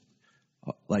just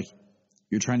like,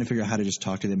 you're trying to figure out how to just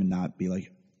talk to them and not be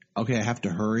like, okay, I have to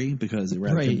hurry because we're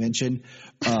at a convention,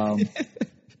 and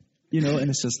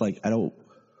it's just like,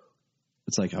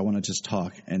 it's like, I want to just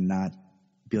talk and not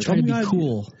be like, try to be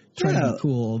cool. Try to be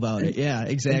cool about it. Yeah,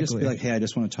 exactly. And just be like, hey, I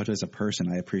just want to talk to you as a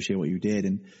person. I appreciate what you did.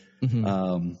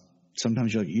 And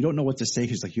sometimes you're like, you don't know what to say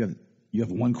because like you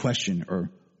have one question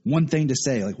or one thing to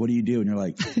say. Like, what do you do? And you're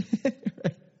like,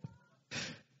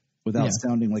 without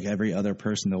sounding like every other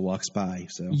person that walks by.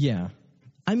 So yeah.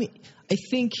 I mean, I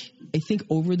think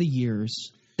over the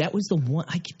years, that was the one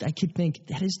I could think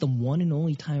that is the one and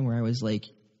only time where I was like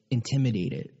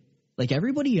intimidated. Like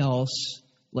everybody else,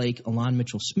 like Alon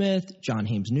Mitchell-Smith, John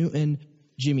Hames-Newton,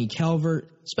 Jimmy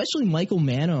Calvert, especially Michael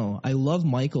Mano. I love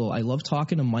Michael. I love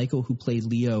talking to Michael, who played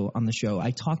Leo on the show.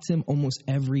 I talk to him almost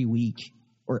every week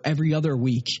or every other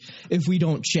week if we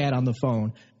don't chat on the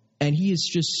phone. And he is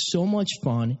just so much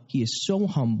fun. He is so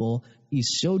humble.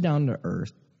 He's so down to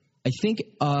earth. I think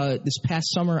this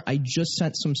past summer, I just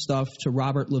sent some stuff to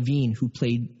Robert Levine, who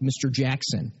played Mr.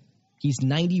 Jackson. He's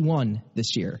 91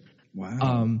 this year.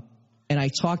 Wow. And I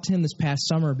talked to him this past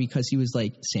summer because he was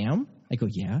like, Sam? I go,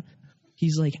 yeah.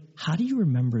 He's like, how do you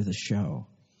remember the show?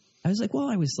 I was like, well,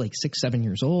 I was like 6, 7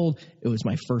 years old. It was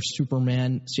my first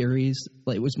Superman series.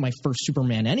 Like, it was my first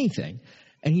Superman anything.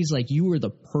 And he's like, you were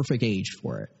the perfect age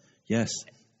for it. Yes.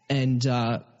 And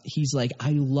he's like,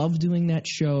 I love doing that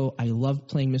show. I love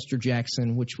playing Mr.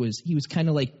 Jackson, he was kind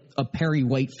of like a Perry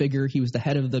White figure. He was the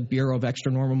head of the Bureau of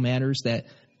Extra Normal Matters,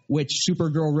 which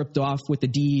Supergirl ripped off with the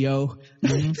DEO.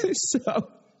 Mm-hmm. So,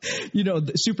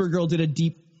 Supergirl did a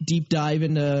deep dive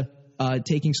into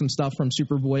taking some stuff from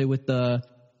Superboy with the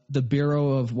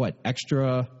Bureau of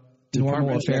Extra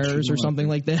Normal Affairs or something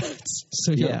like that.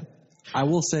 So, yeah. I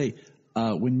will say,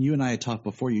 when you and I had talked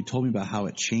before, you told me about how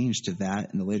it changed to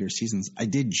that in the later seasons. I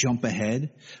did jump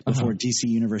ahead before DC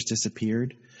Universe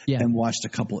disappeared and watched a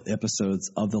couple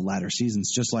episodes of the latter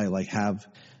seasons just so I have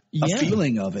a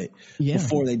feeling of it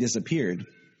before they disappeared.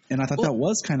 And I thought that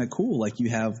was kind of cool. Like, you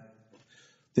have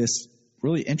this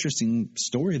really interesting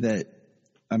story that,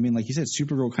 I mean, like you said,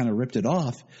 Supergirl kind of ripped it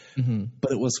off,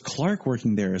 but it was Clark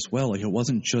working there as well. Like, it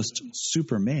wasn't just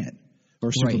Superman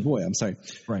or Superboy. I'm sorry.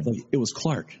 Right. Like, it was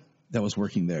Clark that was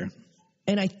working there.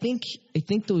 And I think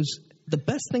the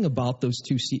best thing about those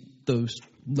those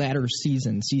latter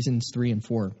seasons 3 and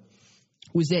 4,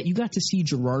 was that you got to see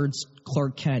Gerard's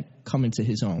Clark Kent come into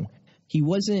his own. He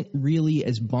wasn't really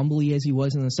as bumbly as he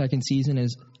was in the second season.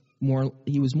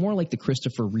 He was more like the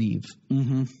Christopher Reeve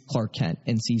Clark Kent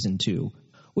in season 2,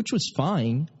 which was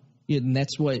fine. And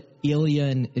that's what Ilya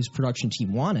and his production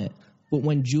team wanted. But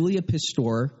when Julia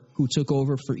Pistor, who took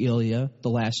over for Ilya the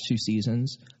last 2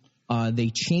 seasons, they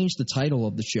changed the title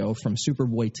of the show from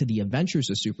Superboy to The Adventures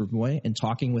of Superboy. And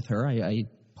talking with her, I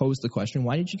posed the question,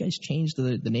 why did you guys change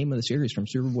the name of the series from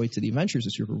Superboy to The Adventures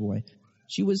of Superboy?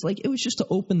 She was like, it was just to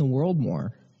open the world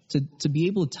more, to be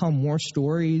able to tell more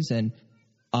stories, and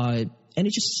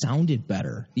it just sounded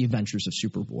better, The Adventures of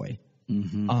Superboy.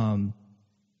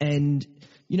 And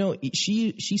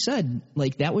she said,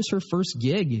 like, that was her first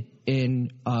gig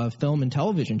in film and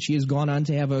television. She has gone on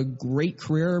to have a great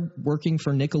career working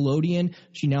for Nickelodeon.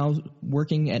 She's now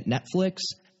working at Netflix.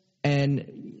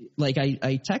 And like,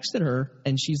 I texted her,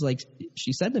 and she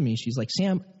said to me, she's like,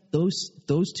 Sam, those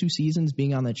 2 seasons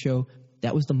being on that show,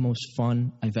 that was the most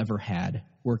fun I've ever had,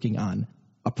 working on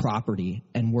a property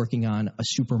and working on a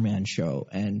Superman show.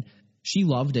 And she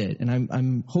loved it. And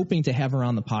I'm hoping to have her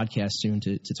on the podcast soon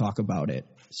to talk about it.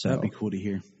 So that'd be cool to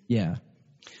hear. Yeah.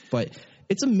 But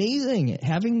it's amazing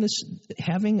having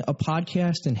a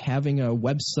podcast and having a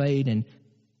website and,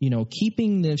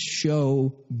 keeping this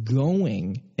show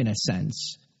going in a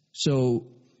sense. So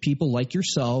people like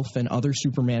yourself and other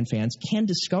Superman fans can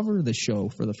discover the show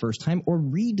for the first time or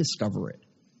rediscover it.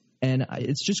 And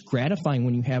it's just gratifying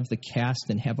when you have the cast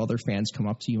and have other fans come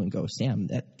up to you and go, Sam,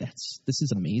 this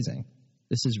is amazing.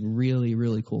 This is really,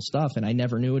 really cool stuff. And I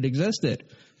never knew it existed.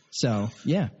 So,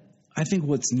 yeah. I think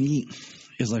what's neat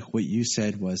is, like what you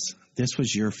said, was this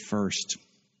was your first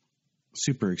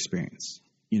super experience.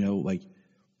 Like,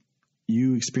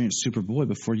 you experienced Superboy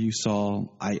before you saw,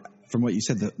 from what you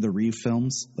said, the Reeve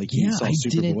films. Like, you saw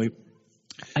Superboy.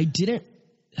 I didn't.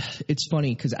 It's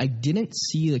funny because I didn't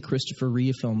see the Christopher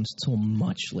Reeve films till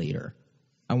much later.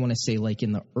 I want to say like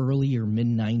in the early or mid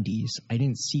 90s. I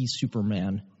didn't see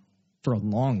Superman for a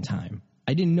long time.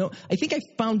 I didn't know. I think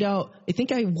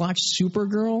I watched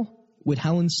Supergirl with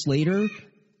Helen Slater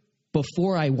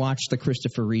before I watched the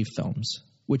Christopher Reeve films,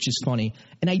 which is funny.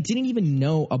 And I didn't even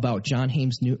know about John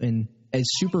Hames-Newton as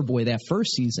Superboy that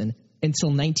first season until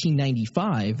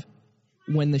 1995,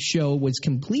 when the show was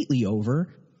completely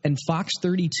over. And Fox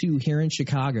 32 here in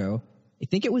Chicago, I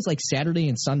think it was like Saturday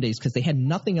and Sundays because they had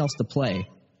nothing else to play,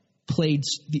 played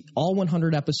all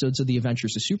 100 episodes of The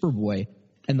Adventures of Superboy.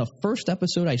 And the first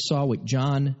episode I saw with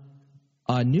John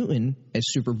Newton as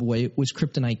Superboy was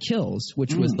Kryptonite Kills,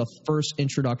 which was the first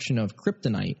introduction of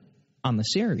Kryptonite on the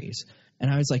series. And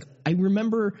I was like, I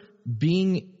remember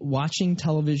watching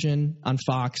television on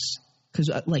Fox,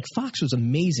 because like Fox was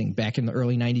amazing back in the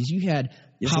early 90s. You had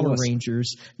Power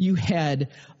Rangers. You had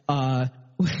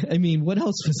I mean, what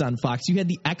else was on Fox? You had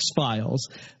the X-Files,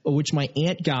 which my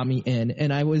aunt got me in,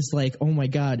 and I was like, oh my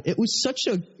God.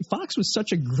 Fox was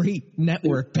such a great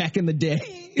network back in the day.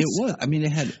 It was. I mean,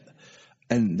 it had,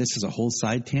 and this is a whole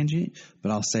side tangent,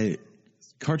 but I'll say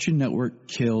Cartoon Network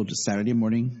killed Saturday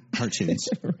morning cartoons.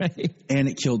 Right. And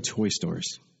it killed toy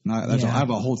stores. I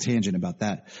have a whole tangent about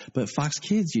that. But Fox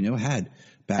Kids, had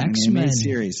Batman animated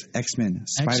series, X-Men,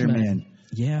 Spider-Man.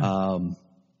 Yeah.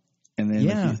 And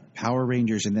then Power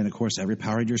Rangers, and then, of course, every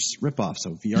Power Rangers ripoff.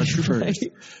 So VR Troopers, right.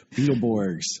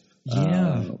 Beetleborgs.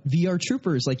 Yeah, VR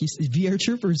Troopers. Like you said, VR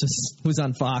Troopers was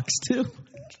on Fox, too.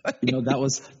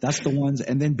 That's the ones.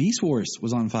 And then Beast Wars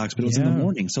was on Fox, but it was in the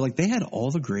morning. So, they had all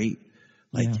the great,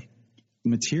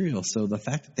 material. So the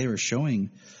fact that they were showing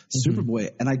Superboy,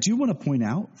 and I do want to point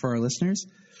out for our listeners,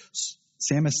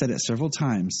 Sam has said it several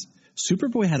times,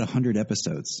 Superboy had 100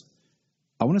 episodes.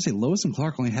 I want to say Lois and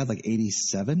Clark only had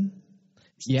 87.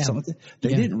 Yeah.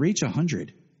 They didn't reach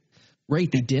 100.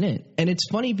 Right, they didn't. And it's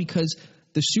funny because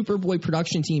the Superboy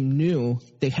production team knew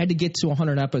they had to get to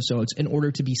 100 episodes in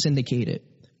order to be syndicated.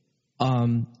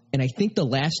 And I think the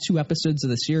last 2 episodes of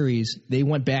the series, they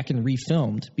went back and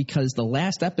refilmed because the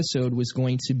last episode was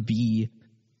going to be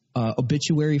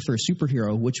Obituary for a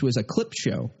Superhero, which was a clip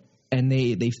show. And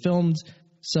they filmed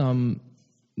some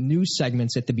news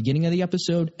segments at the beginning of the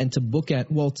episode and to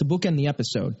bookend the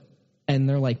episode. And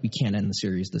they're like, we can't end the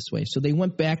series this way. So they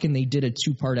went back and they did a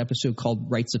 2-part episode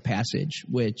called Rites of Passage,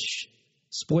 which,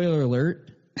 spoiler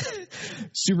alert,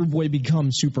 Superboy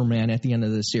becomes Superman at the end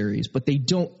of the series. But they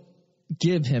don't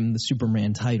give him the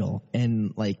Superman title.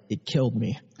 And, it killed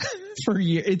me for a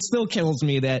year. It still kills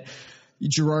me that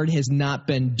Gerard has not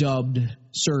been dubbed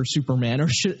Sir Superman or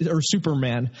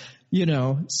Superman,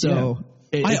 So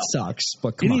it sucks.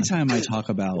 But anytime I talk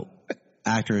about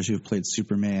actors who've played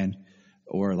Superman,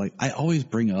 or I always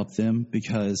bring up them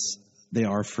because they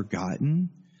are forgotten,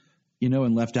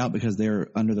 and left out because they're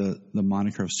under the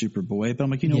moniker of Superboy. But I'm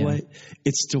like, what?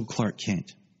 It's still Clark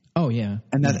Kent. Oh yeah.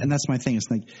 And that's my thing.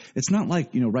 It's not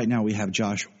like, right now we have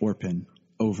Josh Orpin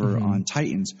over on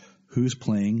Titans who's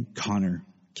playing Connor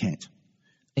Kent.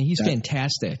 And he's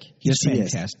fantastic. He's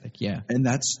fantastic. Yeah. And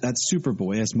that's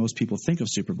Superboy, as most people think of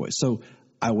Superboy. So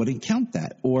I wouldn't count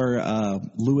that. Or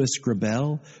Louis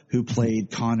Grabel, who played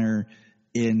Connor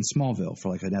in Smallville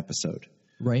for an episode.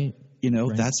 Right.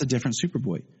 Right. That's a different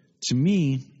Superboy. To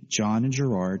me, John and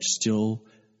Gerard still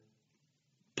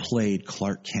played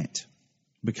Clark Kent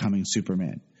becoming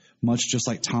Superman, much just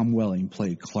like Tom Welling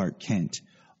played Clark Kent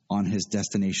on his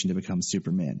destination to become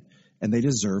Superman. And they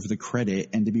deserve the credit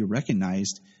and to be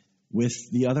recognized with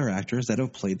the other actors that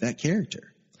have played that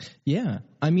character. Yeah.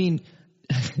 I mean,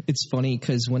 it's funny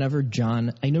because whenever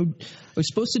John, I was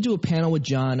supposed to do a panel with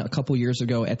John a couple years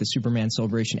ago at the Superman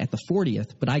celebration at the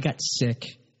 40th, but I got sick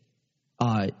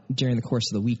during the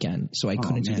course of the weekend, so I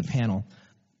couldn't do the panel.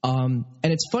 And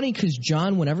it's funny because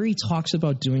John, whenever he talks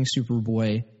about doing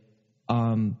Superboy,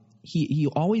 he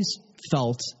always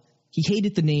felt he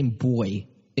hated the name boy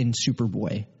in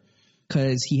Superboy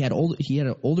because he had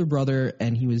an older brother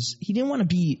and he didn't want to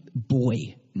be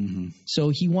boy. Mm-hmm. So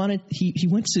he went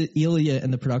to Ilya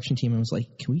and the production team and was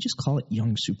like, can we just call it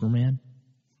Young Superman?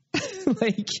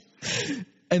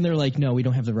 And they're like, no, we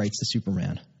don't have the rights to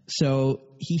Superman. So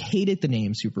he hated the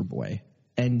name Superboy.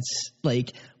 And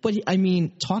but I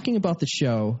mean, talking about the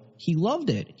show, he loved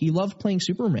it. He loved playing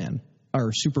Superman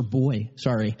or Superboy.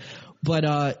 Sorry.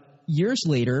 But years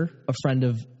later,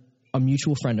 a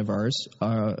mutual friend of ours,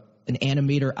 an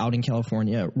animator out in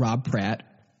California, Rob Pratt,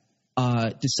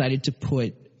 decided to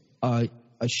put an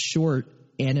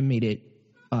animated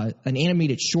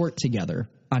short together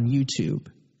on YouTube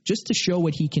just to show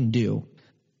what he can do.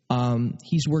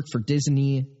 He's worked for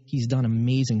Disney. He's done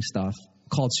amazing stuff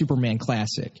called Superman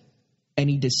Classic. And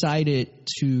he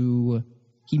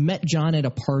met John at a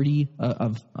party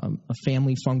of a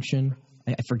family function.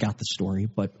 I forgot the story,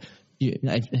 but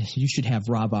you should have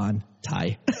Rob on,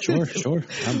 Ty. Sure.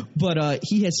 But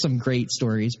he has some great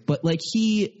stories. But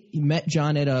he met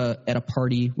John at a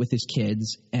party with his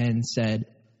kids and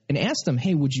asked him,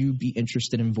 hey, would you be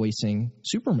interested in voicing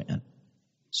Superman?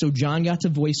 So John got to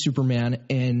voice Superman,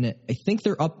 and I think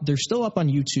they're still up on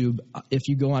YouTube. If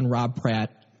you go on Rob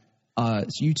Pratt's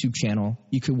YouTube channel,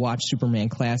 you could watch Superman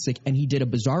Classic, and he did a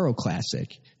Bizarro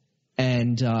Classic.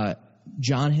 And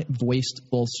John voiced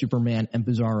both Superman and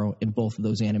Bizarro in both of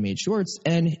those animated shorts.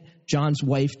 And John's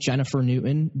wife, Jennifer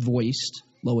Newton, voiced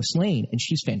Lois Lane, and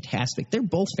she's fantastic. They're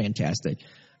both fantastic.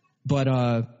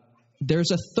 But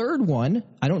there's a third one.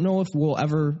 I don't know if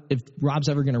Rob's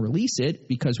ever going to release it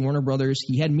because Warner Brothers,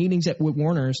 he had meetings with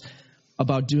Warner's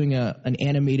about doing an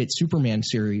animated Superman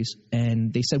series,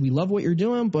 and they said, we love what you're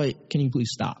doing, but can you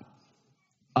please stop?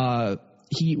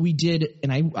 We did,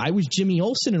 and I was Jimmy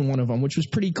Olsen in one of them, which was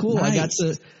pretty cool.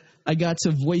 Nice. I got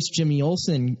to voice Jimmy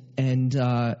Olsen, and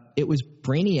it was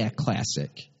Brainiac Classic.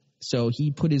 So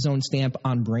he put his own stamp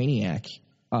on Brainiac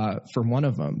for one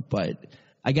of them, but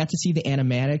I got to see the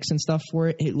animatics and stuff for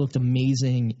it. It looked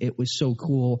amazing. It was so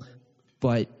cool,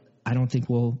 but I don't think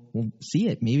we'll see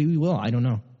it. Maybe we will. I don't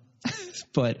know.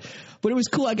 But it was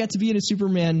cool. I got to be in a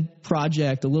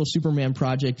little Superman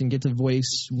project, and get to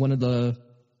voice one of the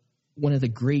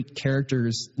great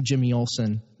characters, Jimmy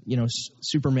Olsen,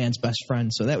 Superman's best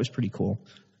friend. So that was pretty cool.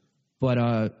 But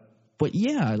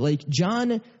yeah, like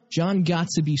John got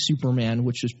to be Superman,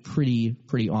 which was pretty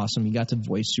awesome. He got to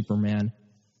voice Superman.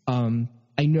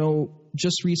 I know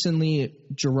just recently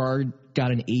Gerard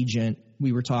got an agent.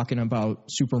 We were talking about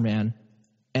Superman,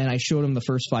 and I showed him the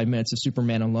first 5 minutes of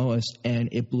Superman and Lois, and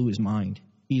it blew his mind.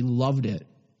 He loved it.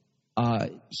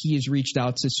 He has reached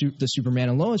out to the Superman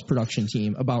and Lois production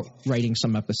team about writing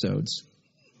some episodes.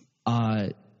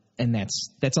 And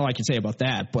that's all I can say about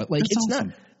that. But like, it's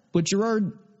awesome. But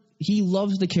Gerard, he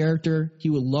loves the character.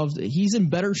 He's in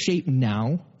better shape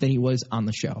now than he was on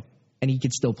the show. And he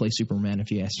could still play Superman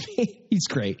if you ask me. He's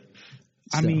great.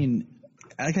 So. I mean,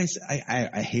 like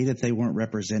I hate that they weren't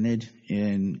represented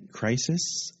in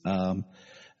Crisis. I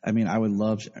mean, I would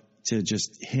love to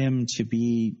just him to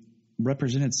be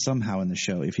represented somehow in the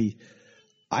show.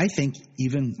 I think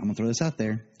even, I'm going to throw this out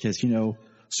there, because,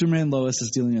 Superman and Lois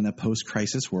is dealing in a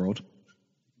post-Crisis world,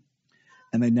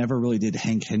 and they never really did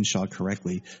Hank Henshaw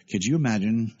correctly. Could you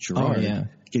imagine Gerard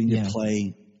getting to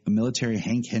play a military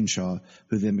Hank Henshaw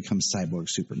who then becomes Cyborg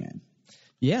Superman?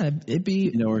 Yeah, it'd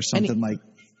be... or something like...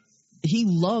 He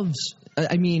loves...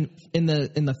 I mean, in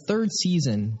the third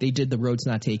season, they did the Roads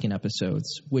Not Taken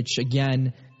episodes, which,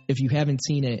 again, if you haven't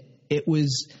seen it, it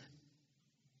was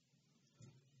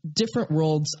different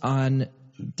worlds on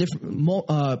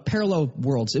different parallel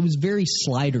worlds. It was very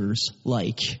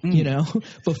Sliders-like,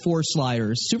 before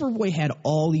Sliders. Superboy had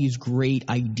all these great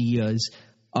ideas,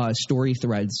 story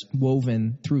threads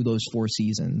woven through those 4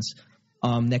 seasons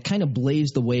that kind of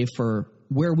blazed the way for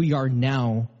where we are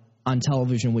now on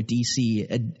television with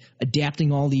DC,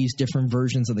 adapting all these different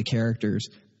versions of the characters.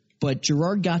 But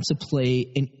Gerard got to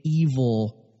play an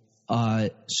evil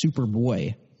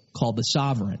Superboy called the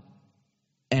Sovereign.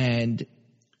 And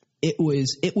it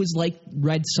was like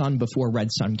Red Sun before Red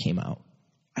Sun came out.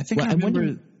 I think I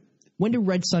remember... When did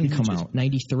Red Sun come out?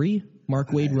 93? Mark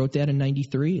Waid wrote that in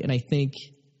 93, and I think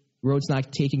Roads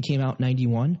Not Taken came out in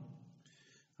 91.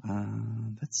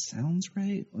 That sounds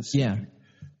right. Let's see. Yeah.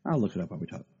 I'll look it up while we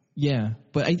talk. Yeah,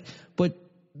 but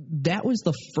that was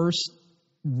the first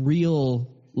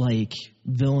real, like,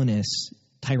 villainous,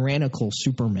 tyrannical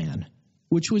Superman,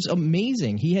 which was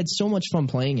amazing. He had so much fun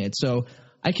playing it. So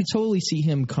I could totally see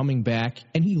him coming back,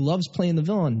 and he loves playing the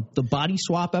villain. The body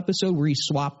swap episode where he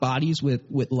swapped bodies with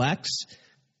Lex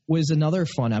was another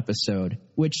fun episode,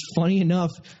 which, funny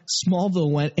enough,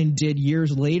 Smallville went and did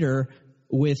years later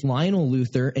with Lionel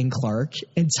Luthor and Clark,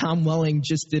 and Tom Welling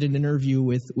just did an interview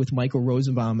with Michael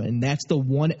Rosenbaum, and that's the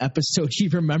one episode he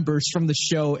remembers from the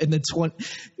show. And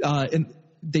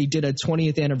they did a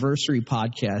 20th anniversary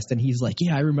podcast, and he's like,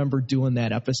 "Yeah, I remember doing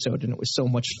that episode, and it was so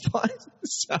much fun."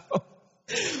 So,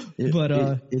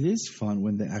 it is fun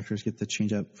when the actors get to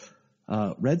change up.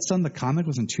 Red Sun, the comic,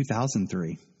 was in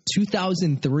 2003.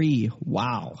 2003.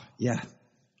 Wow. Yeah.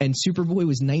 And Superboy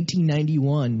was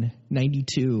 1991,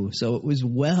 92. So it was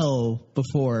well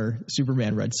before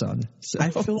Superman Red Sun. So. I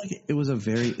feel like it was a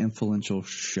very influential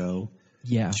show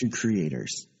to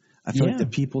creators. I feel like the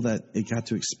people that it got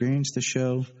to experience the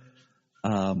show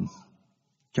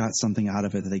got something out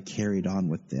of it that they carried on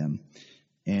with them.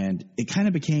 And it kind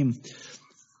of became,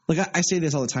 like I say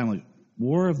this all the time, like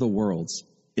War of the Worlds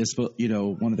is,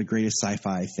 one of the greatest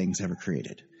sci-fi things ever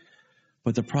created.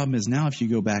 But the problem is now if you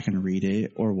go back and read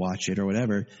it or watch it or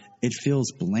whatever, it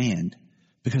feels bland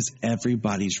because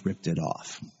everybody's ripped it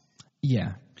off.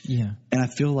 Yeah, yeah. And I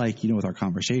feel like, with our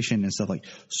conversation and stuff, like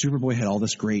Superboy had all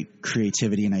this great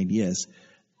creativity and ideas,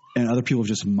 and other people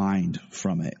just mined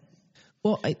from it.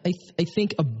 Well, I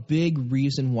think a big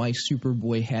reason why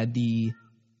Superboy had the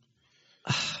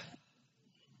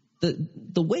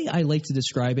way I like to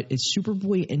describe it is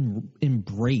Superboy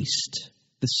embraced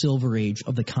the Silver Age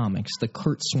of the comics, the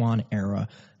Kurt Swan era,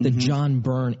 the John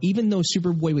Byrne. Even though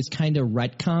Superboy was kind of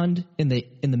retconned in the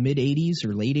mid 80s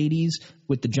or late 80s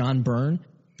with the John Byrne,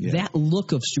 that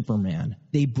look of Superman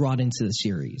they brought into the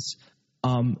series.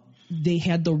 They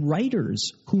had the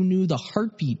writers who knew the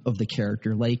heartbeat of the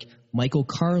character, like Michael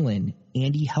Carlin,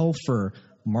 Andy Helfer,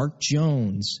 Mark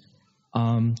Jones,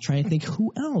 trying to think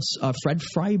who else, Fred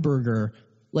Freiberger,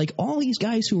 like all these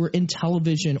guys who were in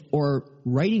television or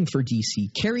writing for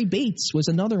DC. Cary Bates was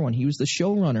another one. He was the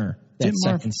showrunner that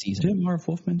second season. Didn't Marv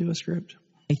Wolfman do a script?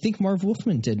 I think Marv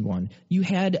Wolfman did one. You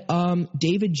had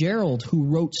David Gerrold, who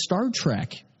wrote Star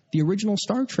Trek, the original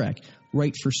Star Trek,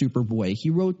 write for Superboy. He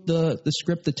wrote the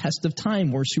script The Test of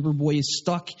Time, where Superboy is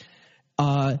stuck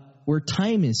where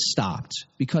time is stopped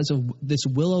because of this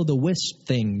will-o'-the-wisp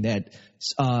thing that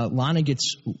Lana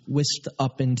gets whisked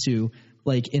up into,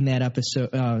 like in that episode,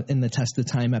 in the Test of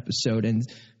Time episode. And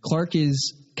Clark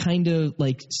is kind of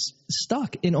like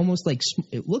stuck in almost like,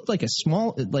 it looked like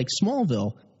like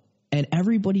Smallville, and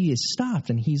everybody is stopped.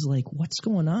 And he's like, what's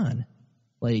going on?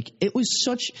 Like, it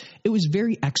was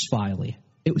very X-Files-y.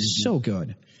 It was so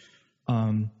good.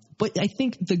 But I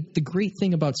think the great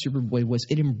thing about Superboy was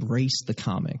it embraced the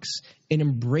comics. It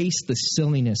embraced the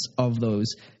silliness of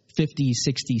those 50s,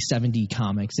 60s, 70s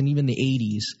comics, and even the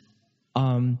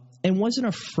 80s, and wasn't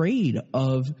afraid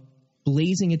of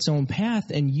blazing its own path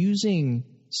and using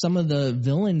some of the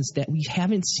villains that we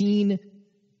haven't seen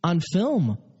on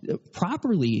film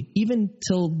properly, even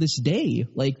till this day,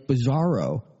 like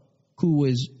Bizarro, who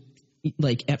was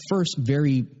like at first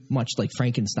very much like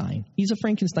Frankenstein. He's a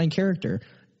Frankenstein character.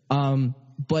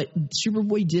 But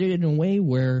Superboy did it in a way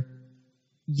where,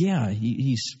 yeah,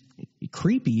 he's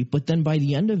creepy, but then by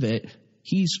the end of it,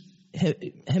 him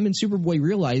and Superboy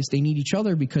realize they need each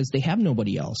other because they have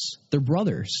nobody else. They're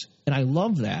brothers. And I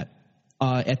love that.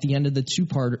 At the end of the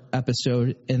 2-part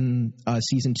episode in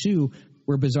season 2,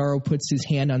 where Bizarro puts his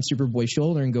hand on Superboy's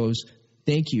shoulder and goes,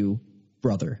 "Thank you,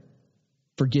 brother,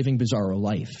 for giving Bizarro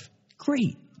life."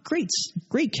 Great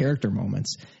character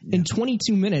moments. Yeah. In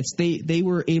 22 minutes, they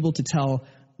were able to tell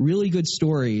really good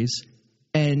stories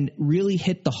and really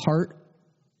hit the heart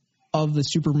of the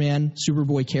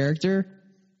Superboy character,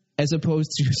 as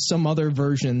opposed to some other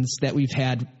versions that we've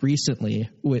had recently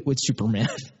with Superman,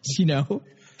 you know?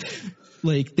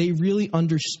 Like, they really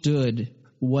understood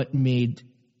what made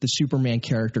the Superman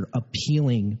character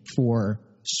appealing for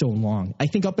so long. I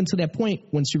think up until that point,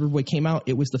 when Superboy came out,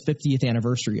 it was the 50th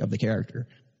anniversary of the character.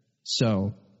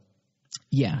 So,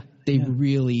 yeah, they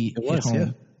really hit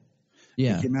home.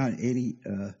 Yeah. It came out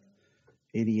in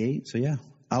 88. So, yeah.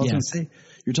 I was going to say,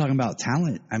 you're talking about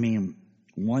talent. I mean,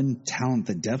 one talent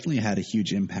that definitely had a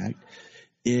huge impact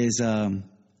is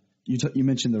you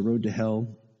mentioned the Road to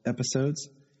Hell episodes.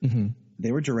 Mm-hmm.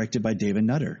 They were directed by David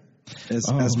Nutter.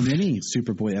 As many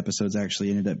Superboy episodes actually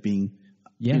ended up being,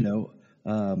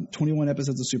 21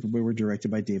 episodes of Superboy were directed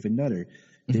by David Nutter.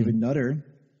 Mm-hmm. David Nutter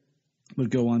would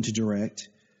go on to direct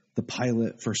the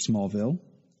pilot for Smallville,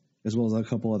 as well as a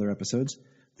couple other episodes.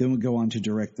 Then would go on to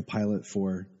direct the pilot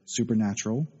for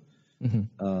Supernatural. Mm-hmm.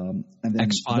 And then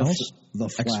X-Files. The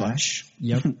Flash.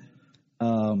 Yep.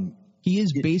 He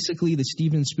is basically the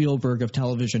Steven Spielberg of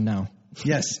television now.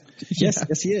 Yes.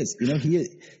 Yes, he is. You know, he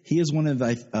is one of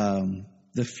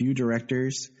the few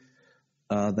directors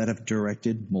that have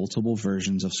directed multiple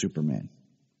versions of Superman.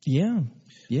 Yeah.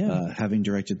 Having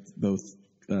directed both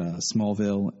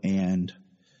Smallville and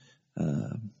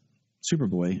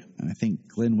Superboy, and I think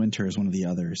Glenn Winter is one of the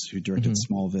others who directed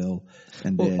Smallville.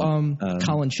 And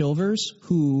Colin Chilvers,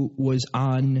 who was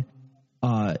on,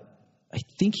 I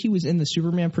think he was in the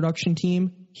Superman production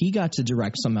team. He got to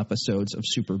direct some episodes of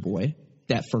Superboy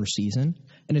that first season.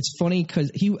 And it's funny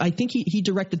because I think he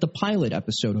directed the pilot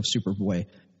episode of Superboy.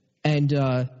 And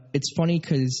it's funny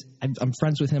because I'm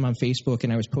friends with him on Facebook,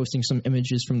 and I was posting some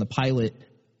images from the pilot.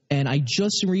 And I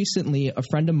just recently, a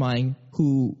friend of mine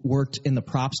who worked in the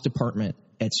props department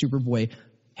at Superboy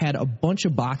had a bunch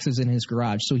of boxes in his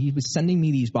garage. So he was sending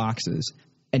me these boxes.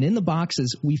 And in the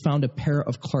boxes, we found a pair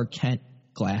of Clark Kent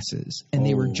glasses. And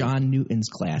they were John Newton's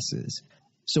glasses.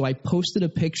 So I posted a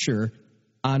picture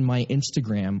on my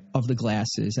Instagram of the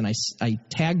glasses. And I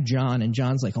tagged John. And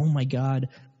John's like, "Oh, my God.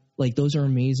 Like, those are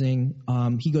amazing."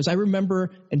 He goes, "I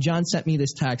remember," and John sent me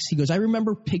this text. He goes, "I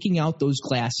remember picking out those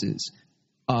glasses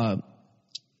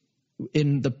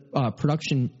in the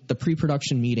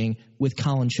pre-production meeting with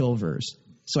Colin Chilvers."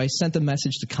 So I sent the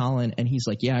message to Colin, and he's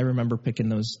like, "Yeah, I remember picking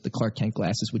the Clark Kent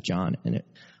glasses with John." And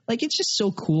it's just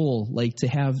so cool, like, to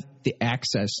have the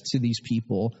access to these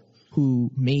people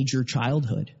who made your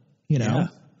childhood, you know?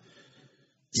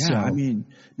 Yeah. So, I mean,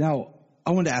 now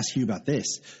I wanted to ask you about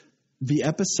this. The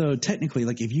episode, technically,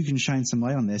 like, if you can shine some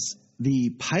light on this, the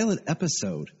pilot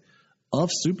episode of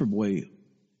Superboy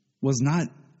was not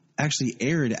actually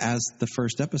aired as the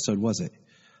first episode, was it?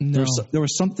 No. There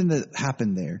was something that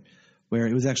happened there where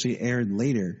it was actually aired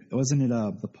later. Wasn't it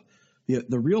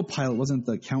the real pilot wasn't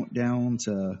the countdown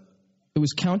to... It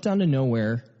was Countdown to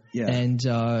Nowhere, Yeah. And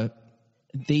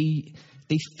they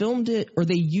filmed it, or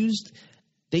they used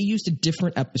a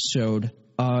different episode.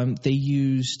 They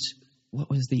used, what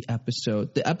was the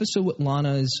episode? The episode with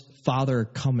Lana's father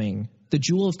coming. The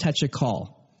Jewel of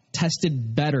Technical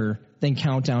tested better than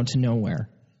Countdown to Nowhere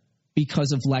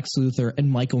because of Lex Luthor and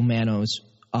Michael Mano's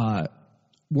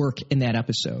work in that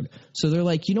episode. So they're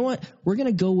like, you know what? We're going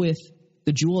to go with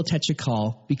the Jewel of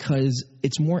Technical because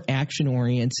it's more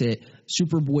action-oriented.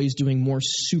 Superboy's doing more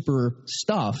super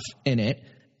stuff in it.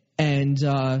 And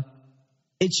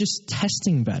it's just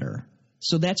testing better.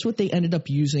 So that's what they ended up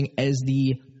using as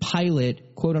the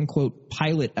pilot, quote-unquote,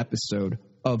 pilot episode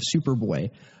of Superboy,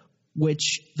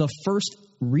 which the first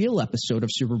real episode of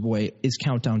Superboy is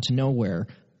Countdown to Nowhere,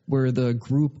 where the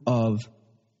group of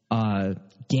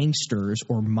gangsters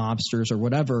or mobsters or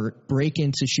whatever break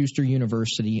into Schuster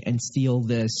University and steal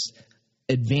this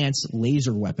advanced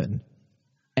laser weapon.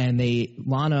 And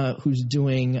Lana, who's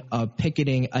doing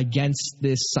picketing against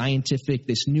this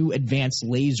new advanced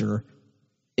laser,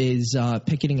 is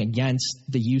picketing against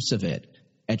the use of it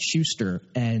at Schuster.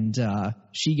 And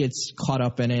she gets caught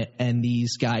up in it, and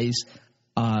these guys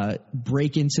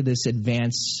break into this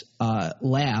advanced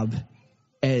lab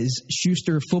as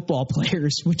Schuster football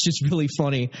players, which is really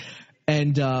funny.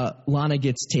 And Lana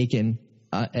gets taken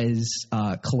as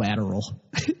collateral.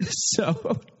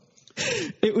 So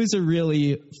it was a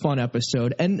really fun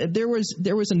episode. And there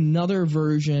was another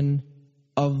version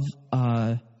of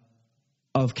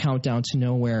Countdown to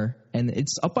Nowhere, and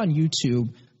it's up on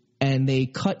YouTube, and they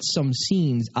cut some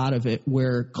scenes out of it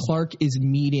where Clark is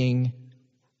in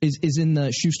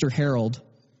the Schuster Herald,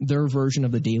 their version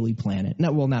of the Daily Planet.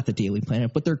 Not the Daily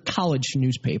Planet, but their college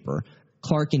newspaper.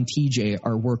 Clark and TJ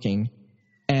are working,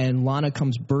 and Lana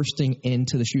comes bursting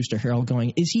into the Schuster Herald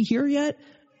going, "Is he here yet?"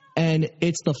 And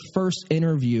it's the first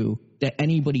interview that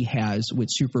anybody has with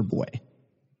Superboy.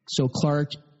 So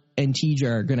Clark and TJ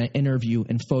are going to interview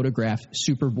and photograph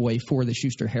Superboy for the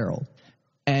Schuster Herald.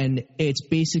 And it's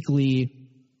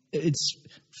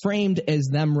framed as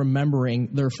them remembering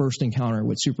their first encounter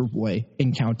with Superboy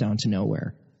in Countdown to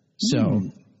Nowhere. So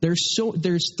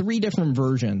there's three different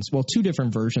versions, two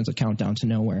different versions of Countdown to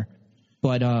Nowhere.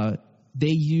 But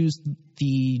they used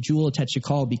the Jewel of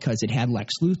Technical because it had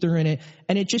Lex Luthor in it,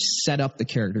 and it just set up the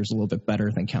characters a little bit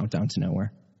better than Countdown to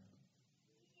Nowhere.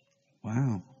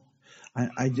 Wow.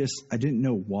 I didn't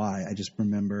know why. I just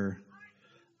remember,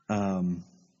 I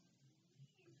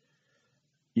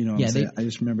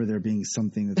just remember there being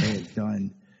something that they had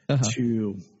done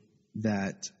to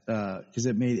that, because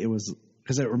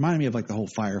it reminded me of like the whole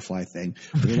Firefly thing.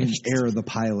 They didn't air the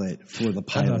pilot for the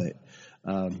pilot.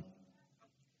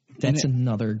 That's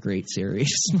another great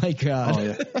series. My God. Oh,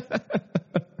 yeah.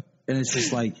 And it's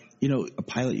just like, a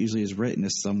pilot usually is written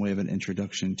as some way of an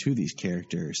introduction to these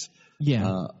characters.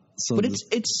 Yeah. But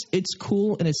it's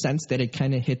cool in a sense that it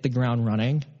kind of hit the ground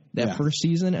running that first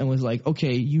season and was like,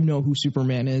 okay, you know who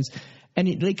Superman is. And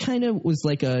it kind of was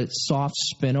like a soft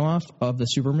spin-off of the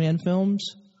Superman films,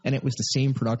 and it was the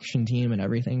same production team and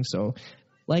everything. So,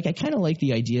 I kind of like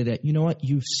the idea that, you know what,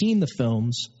 you've seen the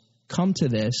films, come to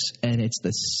this, and it's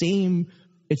the same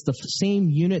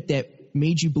unit that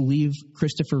made you believe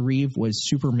Christopher Reeve was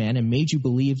Superman and made you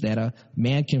believe that a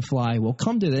man can fly. Well,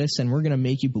 come to this, and we're going to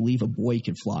make you believe a boy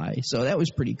can fly. So that was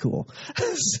pretty cool.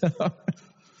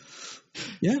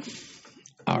 Yeah.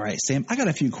 All right, Sam, I got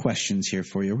a few questions here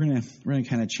for you. We're gonna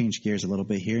kind of change gears a little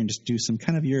bit here and just do some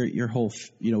kind of your whole.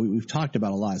 We've talked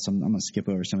about a lot, so I'm gonna skip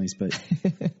over some of these. But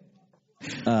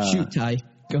shoot, Ty,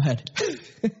 go ahead.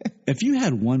 If you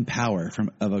had one power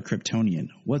of a Kryptonian,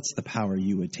 what's the power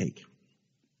you would take?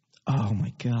 Oh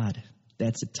my God,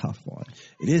 that's a tough one.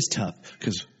 It is tough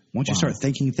because once you start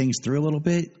thinking things through a little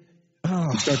bit,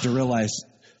 you start to realize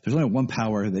there's only one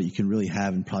power that you can really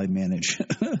have and probably manage.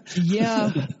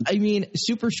 Yeah. I mean,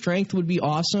 super strength would be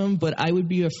awesome, but I would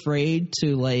be afraid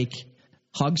to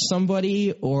hug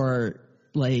somebody, or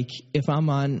if I'm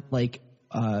on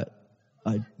a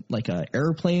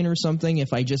airplane or something,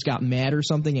 if I just got mad or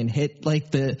something and hit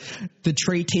the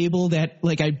tray table that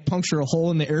I'd puncture a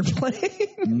hole in the airplane.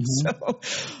 Mm-hmm.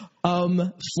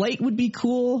 So, flight would be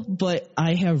cool, but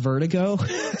I have vertigo.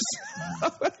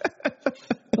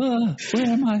 Where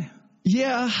am I?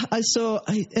 Yeah. I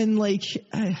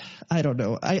don't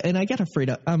know. I got afraid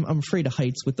I'm afraid of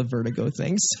heights with the vertigo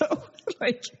thing. So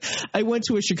I went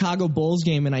to a Chicago Bulls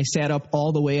game and I sat up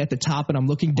all the way at the top and I'm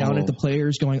looking down at the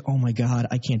players going, oh my God,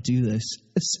 I can't do this.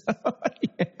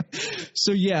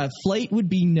 So yeah, flight would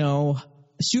be no.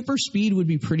 Super speed would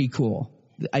be pretty cool.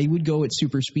 I would go at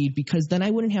super speed because then I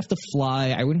wouldn't have to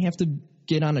fly. I wouldn't have to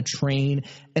get on a train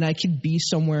and I could be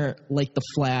somewhere like the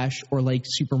Flash or like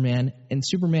Superman, and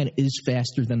Superman is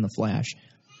faster than the Flash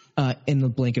in the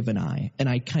blink of an eye, and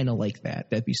I kind of like that.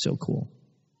 That'd be so cool.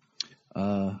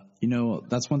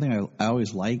 That's one thing I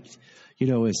always liked,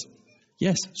 is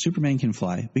yes, Superman can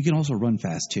fly, but he can also run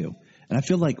fast too. And I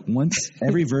feel like once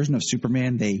every version of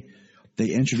Superman they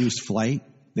introduce flight,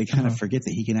 they kind of forget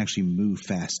that he can actually move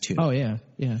fast too. Oh yeah,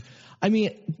 yeah. I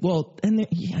mean, well, and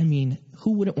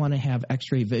who wouldn't want to have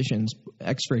X-ray vision?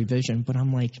 But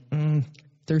I'm like,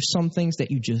 there's some things that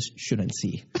you just shouldn't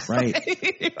see. Right.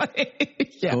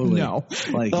 Yeah, totally. no.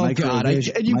 Like, oh God, and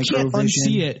you can't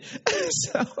unsee it.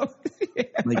 So, yeah.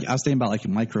 Like I was thinking about like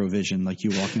microvision, like you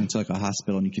walking into like a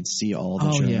hospital and you could see all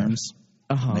the germs.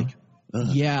 Yeah. Like,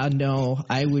 yeah, no,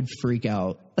 I would freak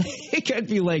out. I'd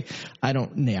be like,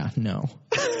 no.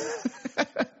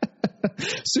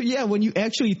 So yeah, when you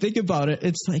actually think about it,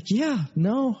 it's like, yeah,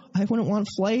 no, I wouldn't want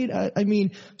flight. I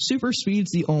mean, super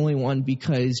speed's the only one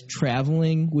because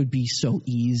traveling would be so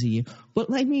easy. But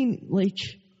I mean, like,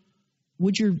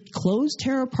 would your clothes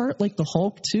tear apart like the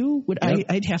Hulk too?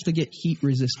 I'd have to get heat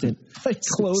resistant like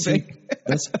clothing.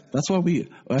 See, that's why we,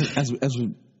 as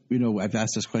I've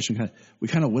asked this question. We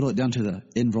kind of whittle it down to the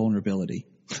invulnerability.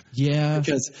 Yeah,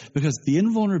 because the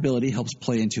invulnerability helps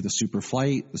play into the super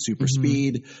flight, the super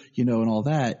speed, and all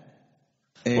that,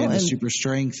 and the super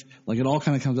strength. Like it all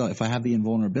kind of comes out. If I have the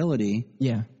invulnerability,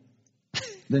 yeah,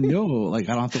 then I don't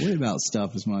have to worry about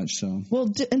stuff as much. So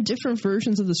and different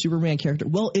versions of the Superman character.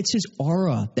 Well, it's his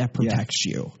aura that protects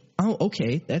you. Oh,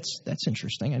 okay, that's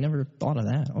interesting. I never thought of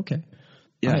that. Okay,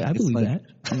 yeah, I believe that.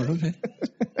 I'm like, okay,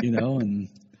 and.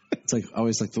 It's like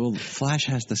always like the Flash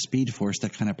has the Speed Force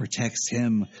that kind of protects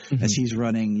him as he's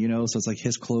running, so it's like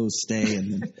his clothes stay,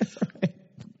 and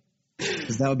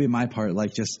because that would be my part,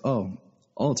 like just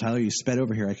Tyler, you sped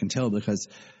over here, I can tell because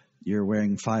you're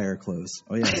wearing fire clothes.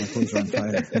 Oh yeah, my clothes are on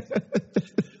fire.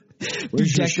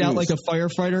 You decked out like a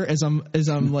firefighter as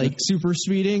I'm like super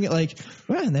speeding, like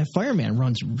man, that fireman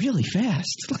runs really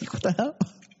fast. Like what the hell?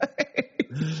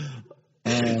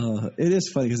 It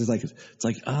is funny because it's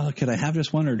like, could I have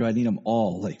just one or do I need them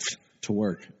all like to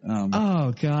work?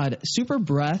 Oh God, super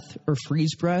breath or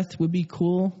freeze breath would be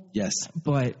cool. Yes,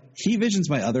 but heat vision's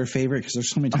my other favorite because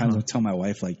there's so many times I tell my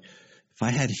wife like, if I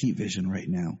had heat vision right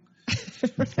now,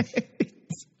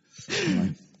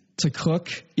 to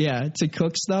cook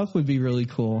stuff would be really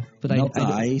cool. But melt the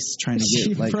ice trying to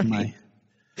get like my.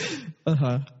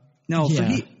 Now for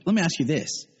heat, let me ask you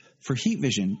this. For heat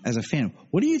vision, as a fan,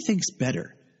 what do you think's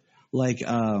better? Like,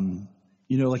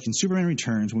 like in Superman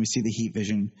Returns, when we see the heat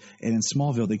vision, and in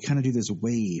Smallville, they kind of do this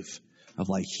wave of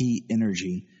like heat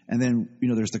energy, and then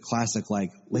there's the classic like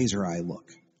laser eye look.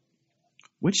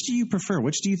 Which do you prefer?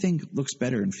 Which do you think looks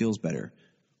better and feels better?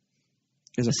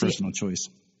 As a personal choice,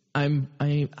 I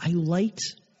liked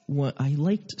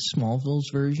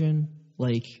Smallville's version,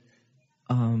 like,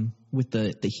 with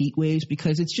the heat waves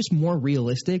because it's just more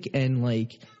realistic and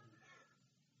like.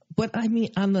 But I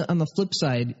mean, on the flip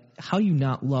side, how you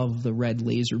not love the red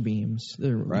laser beams?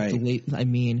 Right. I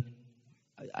mean,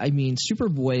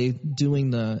 Superboy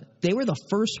doing they were the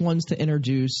first ones to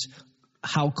introduce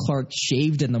how Clark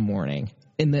shaved in the morning.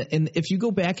 And if you go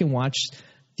back and watch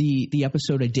the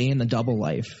episode A Day in the Double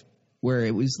Life, where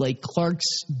it was like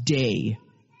Clark's day,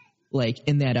 like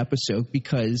in that episode,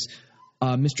 because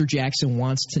Mr. Jackson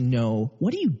wants to know,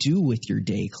 what do you do with your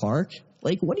day, Clark?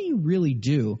 Like, what do you really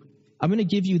do? I'm going to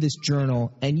give you this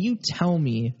journal, and you tell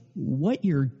me what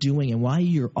you're doing and why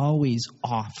you're always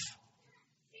off,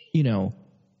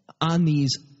 on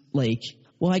these, like,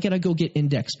 well, I got to go get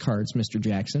index cards, Mr.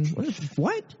 Jackson.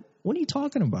 What? What are you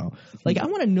talking about? Like, I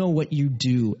want to know what you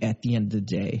do at the end of the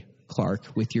day,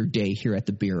 Clark, with your day here at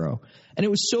the Bureau. And it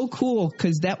was so cool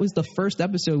because that was the first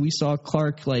episode we saw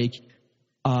Clark, like,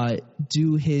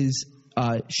 do his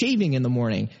shaving in the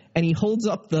morning. And he holds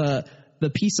up the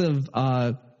piece of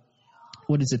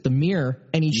the mirror,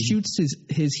 and he shoots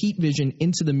his heat vision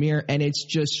into the mirror, and it's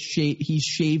just he's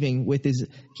shaving with his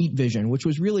heat vision, which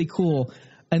was really cool.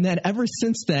 And then ever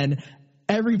since then,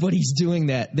 everybody's doing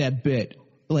that bit.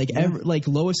 Like like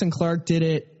Lois and Clark did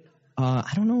it.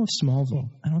 I don't know if Smallville.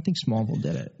 I don't think Smallville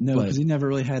did it. No, because he never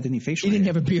really had any facial hair. He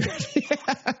didn't have a beard.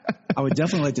 I would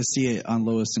definitely like to see it on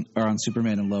on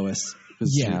Superman and Lois.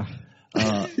 Yeah.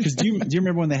 Because do you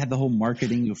remember when they had the whole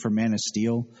marketing for Man of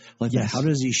Steel? Like, yes. How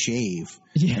does he shave?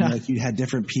 Yeah. And, like, you had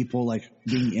different people like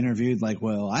being interviewed. Like,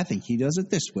 well, I think he does it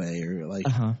this way, or like.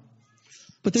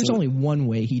 But there's only one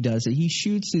way he does it. He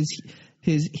shoots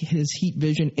his heat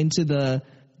vision into the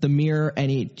the mirror, and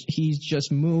he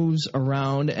just moves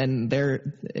around, and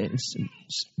it's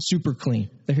super clean.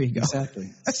 There you go.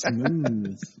 Exactly.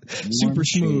 Smooth. Super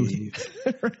smooth.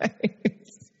 Right.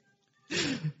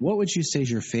 What would you say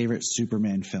is your favorite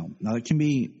Superman film? Now, it can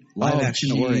be live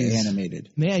action or animated.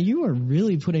 Man, you are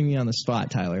really putting me on the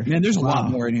spot, Tyler. Man, there's a lot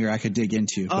more in here I could dig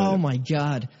into. Oh, my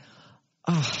God.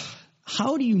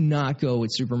 How do you not go with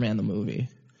Superman the movie?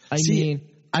 I mean,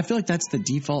 I feel like that's the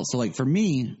default. So, like, for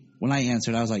me, when I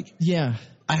answered, I was like, yeah.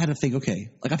 I had to think, okay,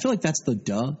 like, I feel like that's the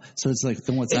duh. So it's like,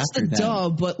 then what's after that? It's the duh,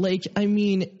 but, like, I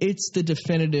mean, it's the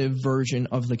definitive version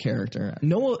of the character.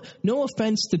 No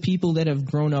offense to people that have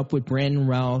grown up with Brandon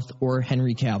Routh or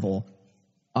Henry Cavill.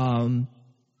 And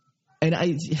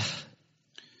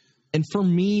for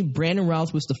me, Brandon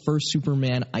Routh was the first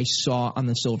Superman I saw on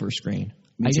the silver screen.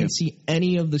 I didn't see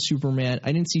any of the Superman.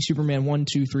 I didn't see Superman 1,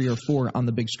 2, 3, or 4 on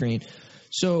the big screen.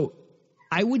 So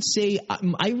I would say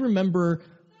I remember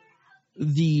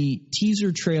the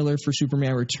teaser trailer for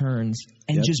Superman Returns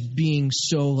and just being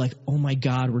so like, oh my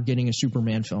God, we're getting a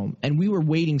Superman film. And we were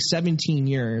waiting 17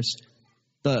 years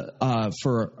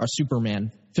for a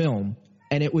Superman film.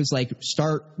 And it was like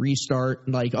start, restart,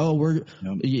 like,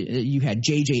 you had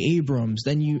J.J. Abrams,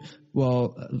 then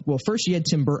first you had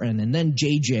Tim Burton, and then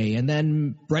J.J., and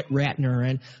then Brett Ratner.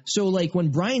 And so, like,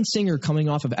 when Bryan Singer coming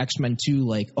off of X-Men 2,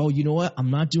 like, oh, you know what?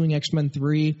 I'm not doing X-Men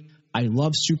 3. I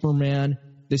love Superman.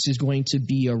 This is going to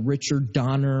be a Richard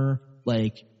Donner,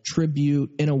 like,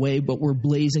 tribute in a way, but we're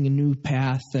blazing a new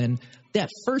path. And that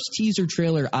first teaser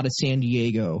trailer out of San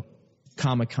Diego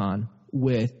Comic-Con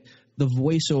with the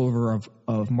voiceover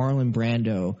of Marlon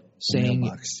Brando saying,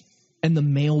 and the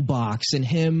mailbox, and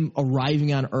him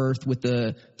arriving on Earth with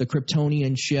the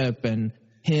Kryptonian ship, and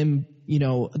him,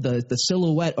 the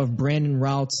silhouette of Brandon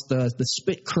Routh's, the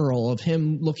spit curl of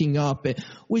him looking up. It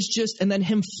was just, and then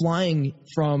him flying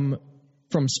from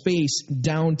space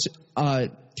down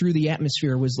to, through the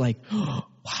atmosphere was like, oh,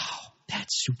 wow,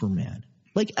 that's Superman.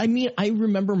 Like, I mean, I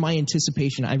remember my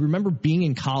anticipation. I remember being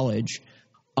in college,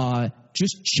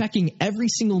 just checking every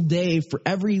single day for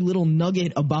every little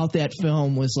nugget about that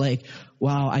film was like,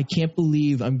 wow, I can't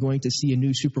believe I'm going to see a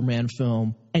new Superman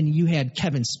film. And you had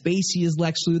Kevin Spacey as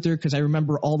Lex Luthor, because I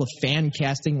remember all the fan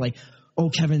casting, like, oh,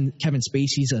 Kevin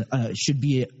Spacey's should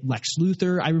be Lex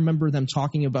Luthor. I remember them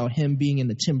talking about him being in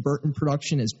the Tim Burton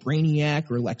production as Brainiac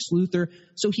or Lex Luthor.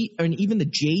 So and even the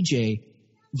JJ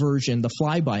version, the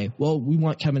Flyby, well, we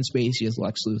want Kevin Spacey as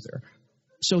Lex Luthor.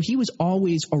 So he was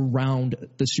always around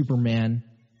the Superman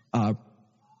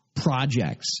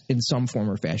projects in some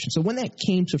form or fashion. So when that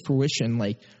came to fruition,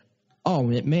 like, oh,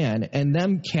 man, and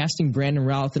them casting Brandon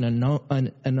Routh an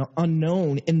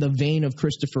unknown in the vein of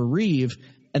Christopher Reeve,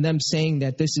 and them saying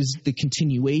that this is the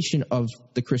continuation of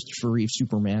the Christopher Reeve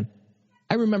Superman,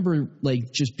 I remember,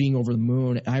 like, just being over the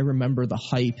moon. I remember the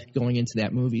hype going into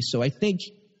that movie. So I think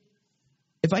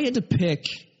if I had to pick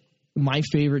my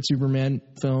favorite Superman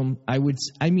film,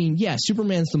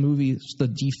 Superman's the movie, the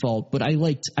default, but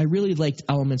I really liked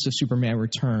elements of Superman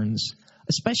Returns,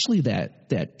 especially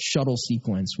that shuttle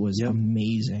sequence was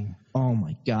amazing. Oh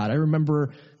my God. I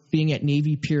remember being at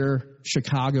Navy Pier,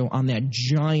 Chicago on that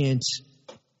giant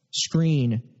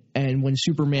screen, and when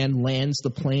Superman lands the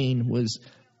plane,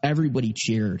 everybody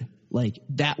cheered. Like,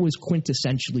 that was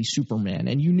quintessentially Superman,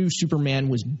 and you knew Superman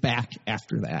was back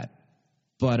after that.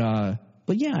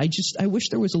 But yeah, I wish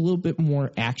there was a little bit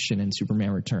more action in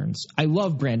Superman Returns. I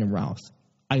love Brandon Routh.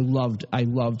 I loved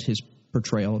his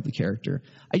portrayal of the character.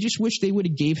 I just wish they would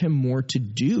have gave him more to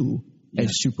do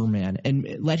as Superman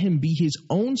and let him be his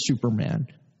own Superman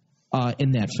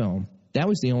in that film. That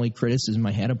was the only criticism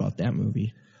I had about that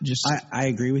movie. I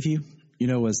agree with you.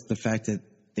 Was the fact that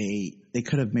they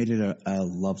could have made it a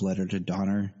love letter to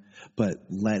Donner, but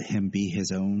let him be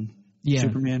his own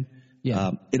Superman.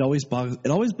 Yeah. It always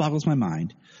boggles my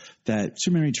mind that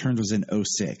Superman Returns was in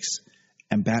 2006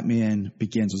 and Batman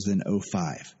Begins was in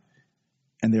 2005.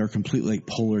 And they are completely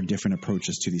polar different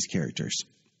approaches to these characters.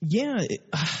 Yeah,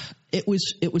 it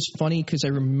was funny because I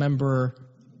remember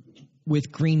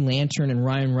with Green Lantern and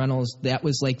Ryan Reynolds, that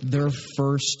was like their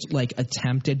first like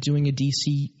attempt at doing a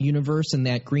DC universe, and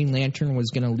that Green Lantern was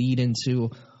going to lead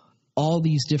into all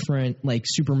these different like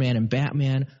Superman and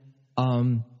Batman.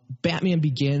 Batman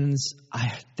Begins,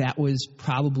 that was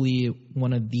probably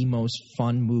one of the most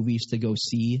fun movies to go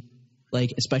see, like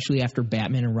especially after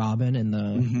Batman and Robin and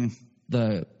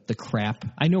the crap.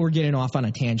 I know we're getting off on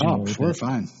a tangent. Oh, we're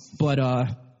fine. But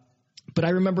I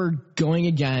remember going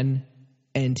again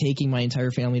and taking my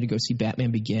entire family to go see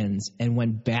Batman Begins, and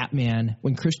when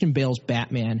Christian Bale's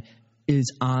Batman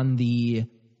is on the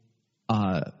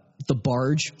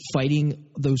barge fighting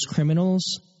those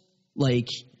criminals, like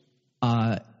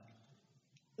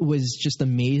was just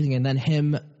amazing. And then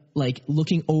him like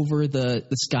looking over the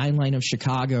skyline of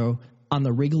Chicago on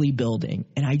the Wrigley building.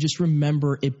 And I just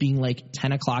remember it being like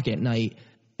 10 o'clock at night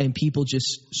and people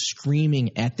just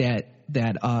screaming at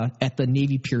at the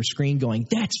Navy Pier screen going,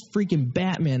 "That's freaking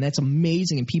Batman. That's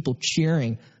amazing." And people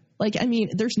cheering. Like, I mean,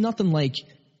 there's nothing like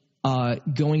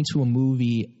going to a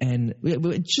movie and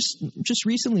just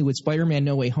recently with Spider-Man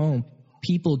No Way Home,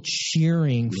 people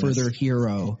cheering for their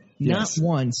hero. Not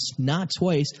once, not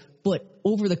twice, but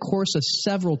over the course of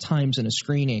several times in a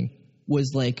screening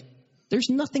was like, there's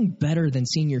nothing better than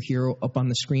seeing your hero up on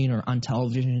the screen or on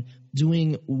television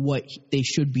doing what they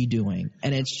should be doing.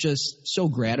 And it's just so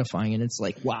gratifying. And it's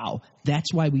like, wow,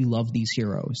 that's why we love these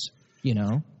heroes, you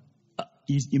know?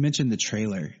 You mentioned the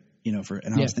trailer, you know,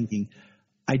 I was thinking,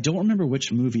 I don't remember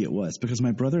which movie it was because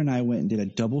my brother and I went and did a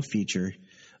double feature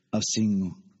of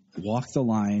seeing Walk the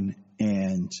Line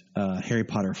and Harry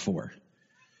Potter 4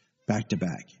 back to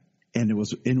back. And it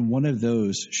was in one of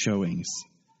those showings,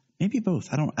 maybe both,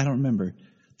 I don't remember,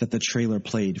 that the trailer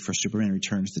played for Superman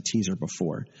Returns, the teaser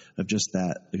before, of just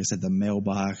that, like I said, the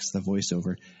mailbox, the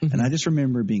voiceover. Mm-hmm. And I just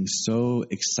remember being so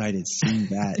excited seeing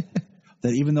that,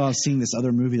 that even though I was seeing this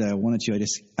other movie that I wanted to,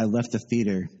 I left the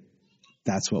theater.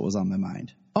 That's what was on my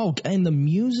mind. Oh, and the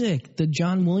music, the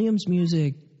John Williams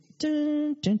music.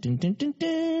 Dun, dun, dun, dun, dun,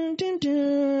 dun, dun,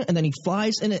 dun. And then he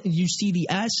flies, and you see the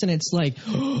S, and it's like,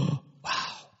 oh, wow.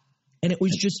 And it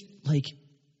was just like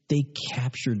they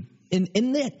captured in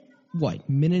that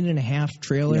minute and a half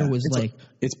trailer was like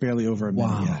it's barely over a minute.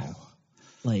 Wow, yeah.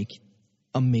 Like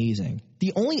amazing.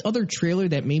 The only other trailer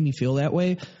that made me feel that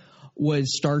way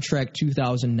was Star Trek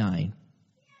 2009.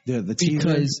 The teaser,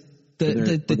 because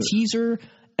the teaser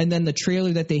and then the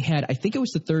trailer that they had, I think it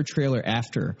was the third trailer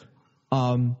after,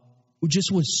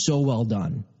 just was so well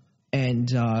done.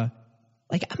 And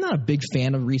like I'm not a big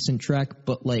fan of recent Trek,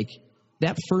 but like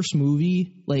that first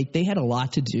movie, like they had a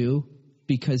lot to do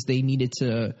because they needed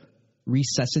to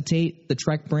resuscitate the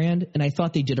Trek brand, and I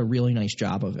thought they did a really nice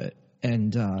job of it.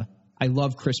 And I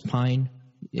love Chris Pine.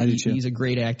 He's a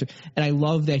great actor. And I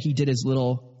love that he did his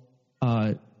little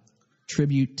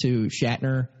tribute to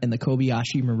Shatner and the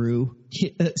Kobayashi Maru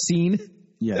scene.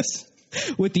 Yes.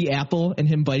 With the apple and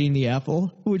him biting the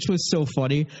apple, which was so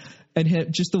funny.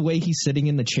 And just the way he's sitting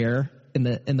in the chair in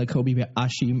the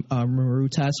Kobayashi Maru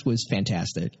test was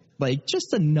fantastic. Like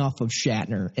just enough of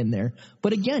Shatner in there.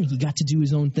 But again, he got to do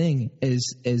his own thing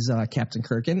as Captain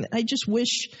Kirk. And I just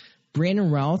wish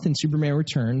Brandon Routh in Superman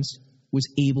Returns was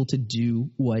able to do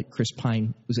what Chris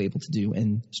Pine was able to do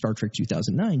in Star Trek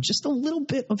 2009. Just a little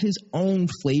bit of his own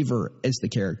flavor as the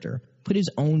character. Put his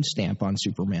own stamp on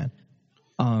Superman.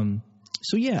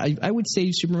 So yeah, I would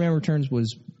say Superman Returns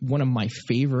was one of my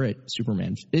favorite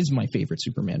Superman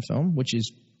film, which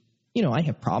is, you know, I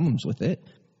have problems with it.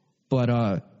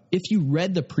 But if you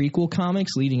read the prequel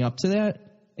comics leading up to that,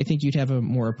 I think you'd have a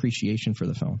more appreciation for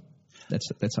the film.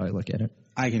 That's how I look at it.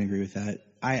 I can agree with that.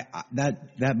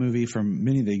 That movie, for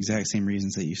many of the exact same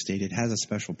reasons that you stated, has a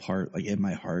special part like in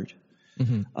my heart.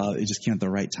 Mm-hmm. It just came at the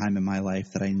right time in my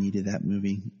life that I needed that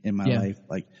movie in my life.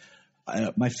 Like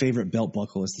my favorite belt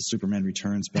buckle is the Superman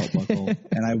Returns belt buckle,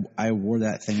 and I wore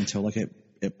that thing until like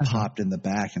it popped in the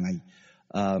back, and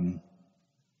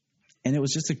and it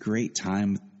was just a great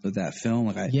time with that film.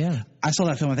 Like I saw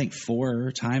that film I think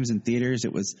 4 times in theaters.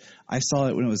 I saw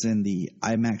it when it was in the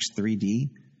IMAX 3D,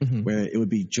 where it would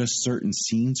be just certain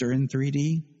scenes are in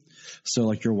 3D. So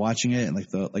like you're watching it, and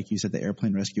like you said, the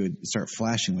airplane rescue would start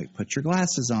flashing. Like put your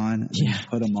glasses on, and you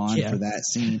put them on for that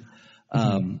scene.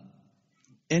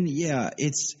 And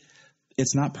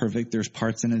it's not perfect. There's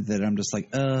parts in it that I'm just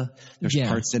like, there's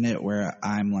parts in it where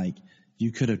I'm like,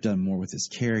 you could have done more with his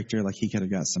character. Like he could have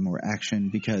got some more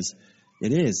action because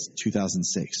it is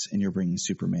 2006 and you're bringing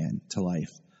Superman to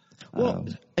life. Well,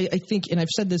 I think, and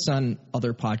I've said this on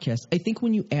other podcasts, I think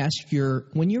when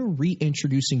you're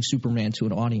reintroducing Superman to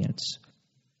an audience,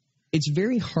 it's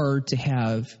very hard to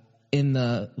have in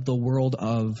the world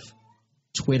of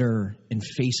Twitter and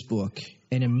Facebook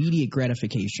and immediate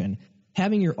gratification,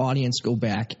 having your audience go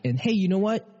back and, hey, you know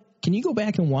what? Can you go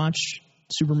back and watch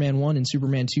Superman 1 and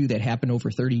Superman 2 that happened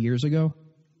over 30 years ago?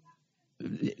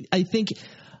 I think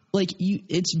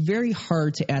it's very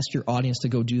hard to ask your audience to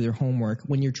go do their homework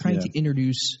when you're trying to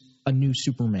introduce a new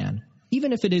Superman.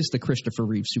 Even if it is the Christopher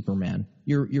Reeve Superman,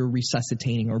 you're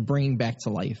resuscitating or bringing back to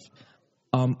life.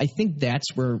 I think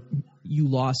that's where you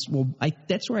lost. Well,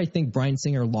 that's where I think Bryan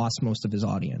Singer lost most of his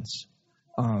audience.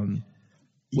 Go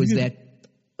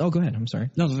ahead. I'm sorry.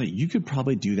 No, you could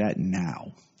probably do that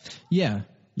now. Yeah.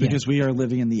 Because we are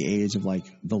living in the age of like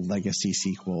the legacy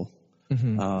sequel.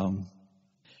 Mm-hmm.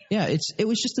 Yeah, it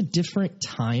was just a different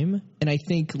time, and I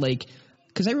think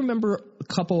because I remember a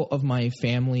couple of my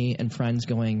family and friends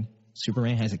going,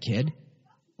 "Superman has a kid."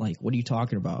 Like, what are you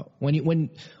talking about? When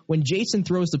Jason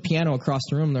throws the piano across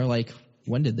the room, they're like,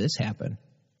 "When did this happen?"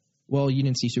 Well, you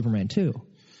didn't see Superman 2.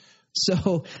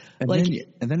 So, and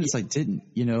then it's like, didn't,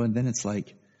 and then it's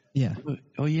like, yeah.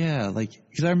 Oh yeah. Like,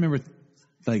 cause I remember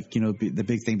the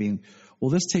big thing being,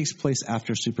 well, this takes place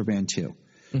after Superman 2,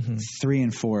 3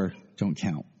 and 4 don't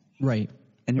count. Right.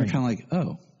 And you're kind of like,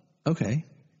 oh, okay.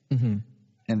 Mm-hmm.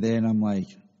 And then I'm like,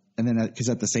 cause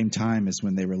at the same time is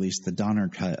when they released the Donner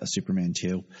cut of Superman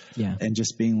 2. Yeah. And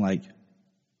just being like,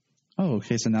 oh,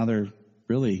 okay. So now they're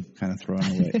really kind of throwing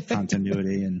away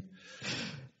continuity and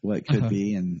what could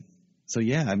be. And so,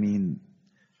 yeah, I mean,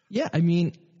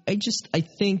 I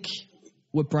think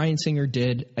what Bryan Singer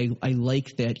did, I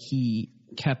like that he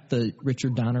kept the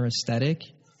Richard Donner aesthetic.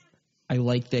 I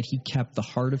like that he kept the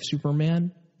heart of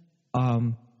Superman.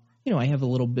 I have a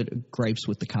little bit of gripes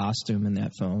with the costume in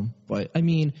that film, but I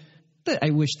mean,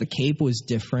 I wish the cape was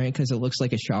different because it looks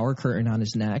like a shower curtain on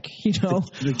his neck,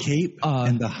 The cape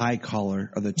and the high collar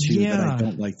are the two that I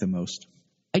don't like the most.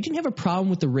 I didn't have a problem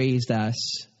with the raised S.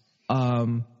 I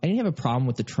didn't have a problem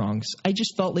with the trunks. I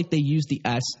just felt like they used the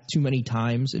S too many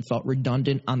times. It felt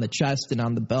redundant on the chest and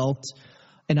on the belt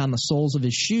and on the soles of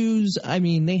his shoes. I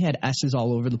mean, they had S's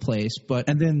all over the place,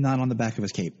 and then not on the back of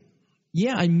his cape.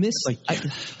 Yeah, I miss.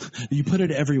 You put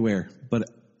it everywhere, but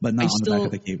not on the back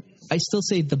of the cape. I still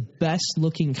say the best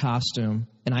looking costume,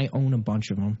 and I own a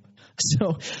bunch of them,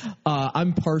 so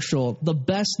I'm partial. The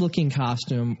best looking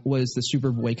costume was the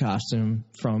Superboy costume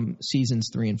from seasons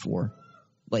 3 and 4.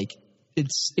 Like,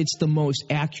 it's the most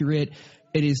accurate.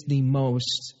 It is the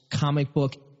most comic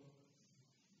book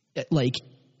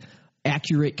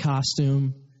accurate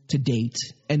costume to date,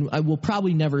 and I will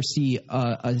probably never see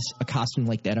a costume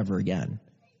like that ever again.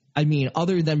 I mean,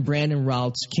 other than Brandon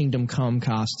Routh's Kingdom Come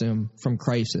costume from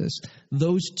Crisis,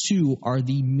 those two are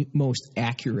the most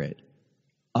accurate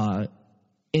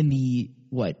in the,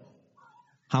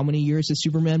 how many years has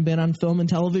Superman been on film and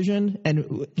television?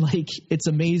 And, it's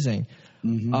amazing.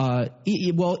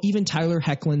 Mm-hmm. Even Tyler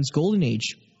Hoechlin's Golden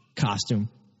Age costume,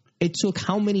 it took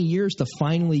how many years to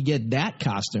finally get that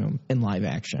costume in live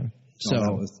action?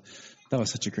 So that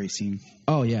was such a great scene.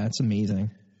 Oh, yeah, it's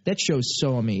amazing. That show's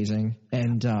so amazing.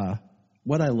 And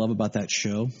what I love about that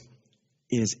show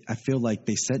is I feel like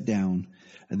they sat down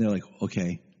and they're like,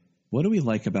 okay, what do we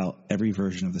like about every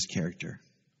version of this character?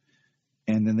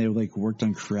 And then they worked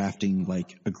on crafting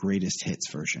a greatest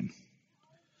hits version.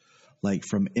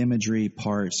 From imagery,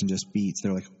 parts, and just beats.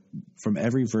 They're from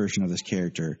every version of this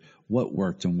character, what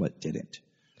worked and what didn't.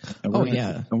 And we're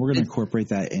going to incorporate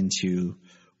that into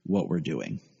what we're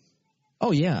doing.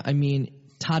 Oh, yeah. I mean,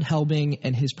 Todd Helbing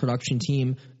and his production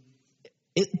team,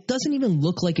 it doesn't even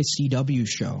look like a CW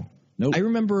show. Nope. I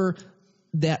remember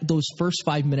those first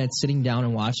 5 minutes sitting down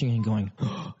and watching it and going,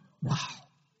 oh, wow.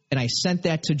 And I sent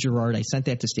that to Gerard. I sent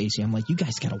that to Stacy. I'm like, you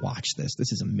guys got to watch this.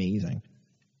 This is amazing.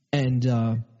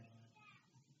 And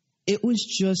it was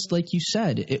just like you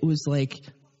said. It was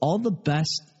all the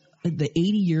best. The 80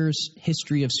 years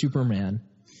history of Superman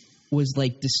was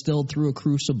distilled through a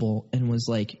crucible and was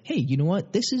hey, you know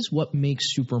what? This is what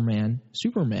makes Superman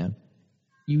Superman.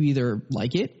 You either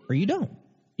like it or you don't,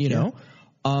 you know?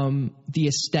 The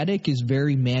aesthetic is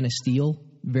very Man of Steel,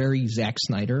 very Zack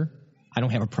Snyder. I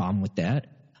don't have a problem with that.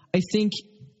 I think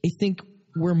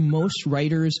where most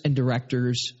writers and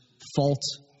directors fault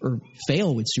or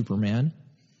fail with Superman,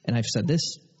 and I've said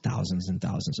this thousands and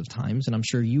thousands of times, and I'm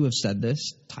sure you have said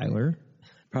this, Tyler,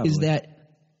 is that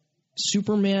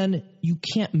Superman, you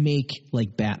can't make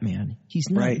like Batman. He's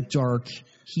not dark.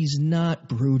 He's not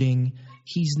brooding.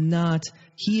 He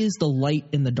is the light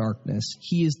in the darkness.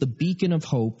 He is the beacon of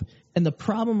hope. And the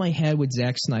problem I had with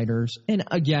Zack Snyder's, and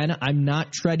again, I'm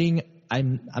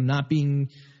not being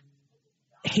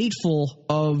hateful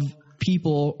of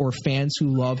people or fans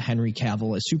who love Henry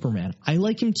Cavill as Superman. I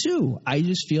like him too. I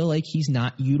just feel like he's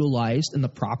not utilized in the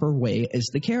proper way as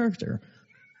the character.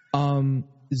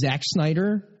 Zack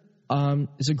Snyder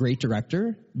is a great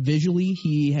director. Visually,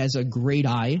 he has a great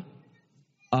eye,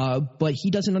 but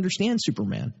he doesn't understand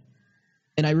Superman.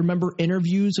 And I remember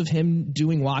interviews of him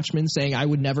doing Watchmen saying, I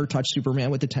would never touch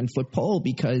Superman with a 10-foot pole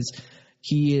because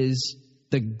he is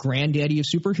the granddaddy of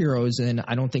superheroes, and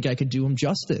I don't think I could do him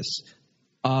justice.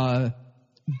 But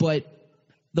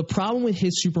the problem with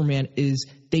his Superman is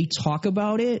they talk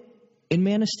about it in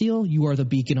Man of Steel. You are the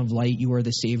beacon of light. You are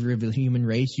the savior of the human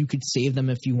race. You could save them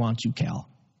if you want to, Cal.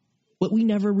 But we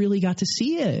never really got to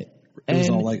see it. It was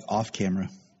all like off camera.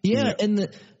 Yeah, and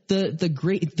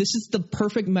this is the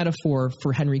perfect metaphor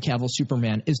for Henry Cavill's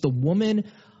Superman, is the woman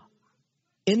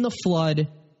in the flood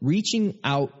reaching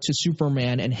out to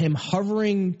Superman and him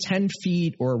hovering 10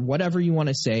 feet or whatever you want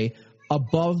to say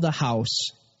above the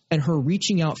house, and her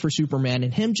reaching out for Superman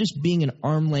and him just being an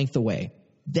arm length away.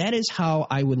 That is how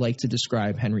I would like to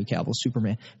describe Henry Cavill's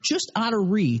Superman. Just out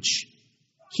of reach.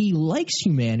 He likes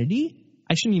humanity.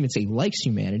 I shouldn't even say likes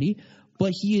humanity,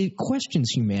 but he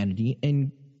questions humanity.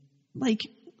 And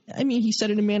he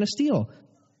said it in Man of Steel.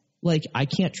 Like, I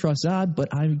can't trust Zod,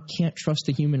 but I can't trust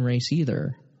the human race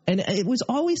either. And it was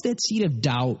always that seed of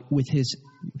doubt with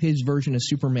his version of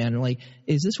Superman. Like,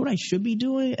 is this what I should be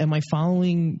doing? Am I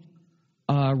following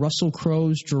Russell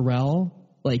Crowe's Jor-El,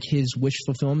 like his wish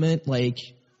fulfillment? Like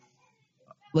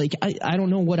I don't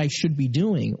know what I should be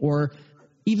doing. Or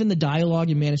even the dialogue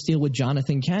in Man of Steel with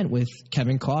Jonathan Kent with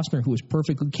Kevin Costner, who was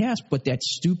perfectly cast, but that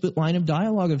stupid line of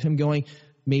dialogue of him going,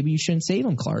 maybe you shouldn't save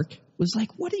him, Clark, was like,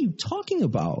 what are you talking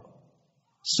about?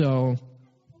 So,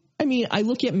 I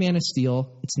look at Man of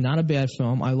Steel. It's not a bad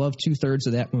film. I love 2/3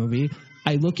 of that movie.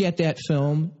 I look at that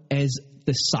film as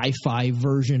the sci-fi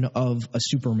version of a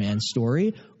Superman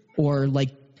story. Or,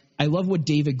 I love what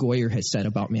David Goyer has said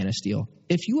about Man of Steel.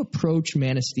 If you approach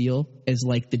Man of Steel as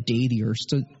like the day the earth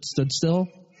stood still,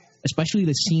 especially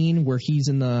the scene where he's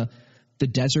in the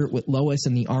desert with Lois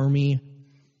and the army,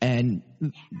 and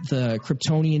the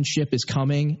Kryptonian ship is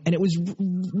coming, and it was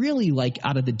really like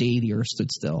out of the day the earth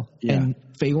stood still. Yeah. And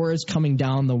Feora's coming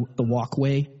down the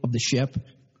walkway of the ship.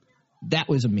 That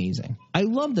was amazing. I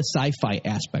love the sci-fi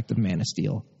aspect of Man of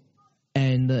Steel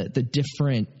and the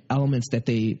different elements that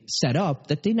they set up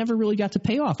that they never really got to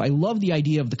pay off. I love the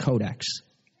idea of the Codex.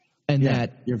 And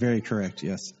that you're very correct,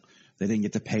 yes. They didn't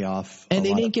get to pay off. And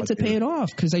they didn't get to pay it off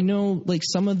because I know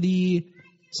some of the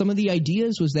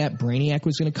ideas was that Brainiac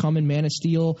was going to come in Man of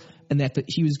Steel and that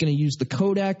he was going to use the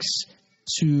Codex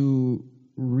to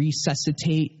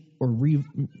resuscitate or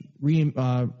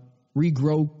regrow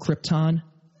Krypton.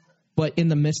 But in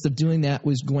the midst of doing that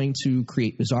was going to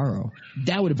create Bizarro.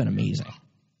 That would have been amazing.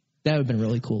 That would have been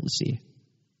really cool to see.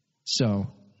 So,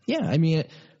 yeah,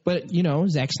 but,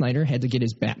 Zack Snyder had to get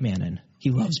his Batman in. He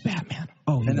loves Batman.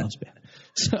 Oh, he loves Batman.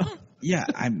 So. Yeah,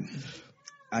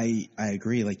 I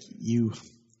agree. Like, you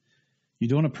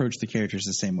don't approach the characters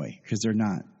the same way because they're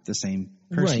not the same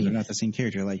person. Right. They're not the same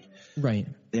character. Like, right.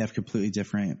 They have completely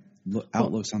different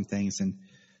outlooks on things. And,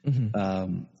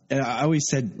 and I always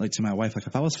said, to my wife,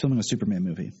 if I was filming a Superman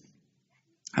movie,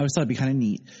 I always thought it'd be kind of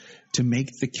neat to make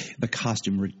the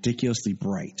costume ridiculously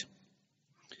bright,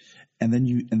 and then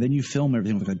you film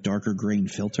everything with a darker grain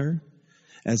filter,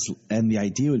 and the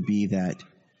idea would be that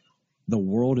the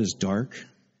world is dark,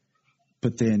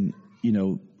 but then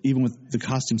even with the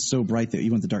costume so bright that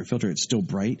even with the dark filter, it's still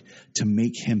bright to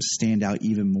make him stand out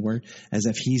even more, as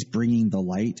if he's bringing the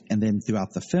light, and then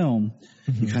throughout the film,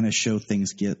 you kind of show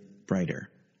things get brighter.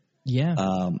 Yeah.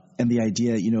 And the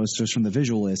idea, it's just from the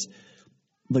visual is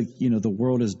the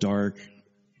world is dark,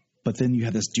 but then you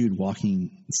have this dude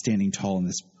standing tall in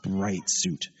this bright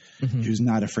suit who's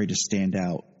not afraid to stand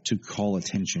out to call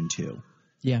attention to.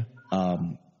 Yeah.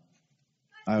 I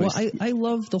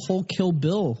love the whole Kill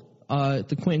Bill,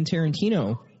 the Quentin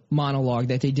Tarantino monologue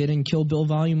that they did in Kill Bill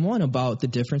Volume 1 about the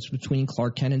difference between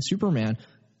Clark Kent and Superman.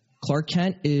 Clark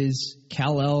Kent is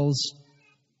Kal-El's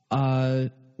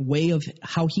way of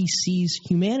how he sees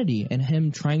humanity and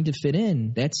him trying to fit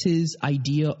in. That's his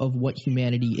idea of what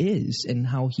humanity is and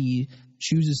how he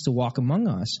chooses to walk among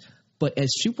us. But as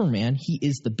Superman, he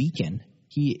is the beacon.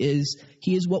 He is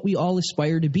what we all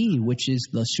aspire to be, which is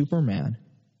the Superman.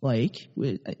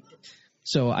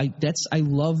 So I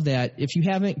love that. If you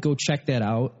haven't, go check that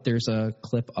out. There's a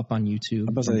clip up on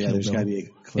YouTube. There's got to be a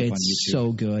clip on YouTube. It's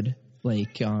so good.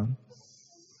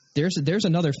 There's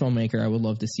another filmmaker I would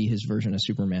love to see his version of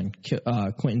Superman,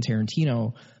 Quentin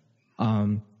Tarantino.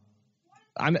 I'm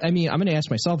going to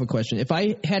ask myself a question. If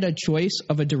I had a choice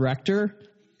of a director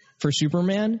for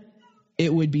Superman,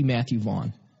 it would be Matthew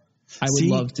Vaughn. I would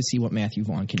love to see what Matthew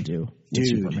Vaughn can do with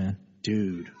Superman.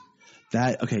 Dude.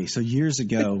 So years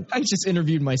ago... I just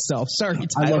interviewed myself. Sorry,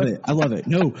 Tyler. I love it.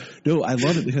 No, I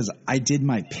love it because I did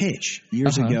my pitch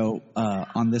years ago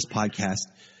on this podcast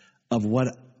of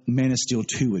what Man of Steel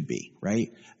 2 would be,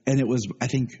 right? And I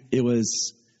think it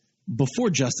was before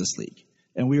Justice League.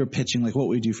 And we were pitching what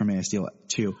we do for Man of Steel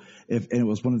 2. And it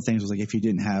was one of the things was if you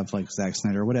didn't have Zack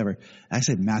Snyder or whatever, I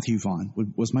said Matthew Vaughn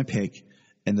was my pick.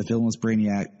 And the villain was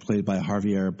Brainiac, played by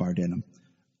Javier Bardem.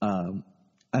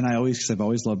 And I've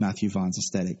always loved Matthew Vaughn's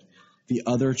aesthetic. The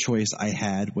other choice I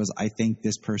had was I think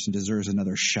this person deserves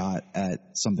another shot at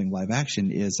something live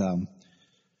action is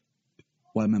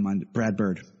Brad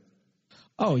Bird.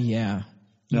 Oh, yeah.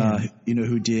 You know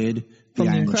who did From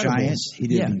The Iron Incredibles. Giant? He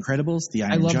did Yeah. The Incredibles, The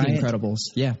Iron I love Giant. The Incredibles.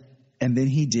 Yeah. And then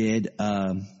he did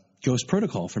Ghost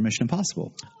Protocol for Mission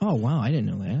Impossible. Oh, wow. I didn't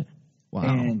know that. Wow.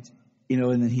 And, you know,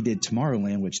 and then he did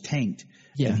Tomorrowland, which tanked.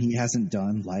 Yeah. And he hasn't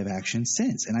done live action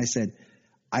since. And I said,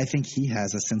 I think he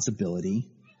has a sensibility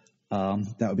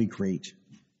that would be great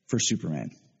for Superman.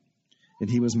 And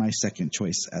he was my second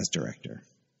choice as director.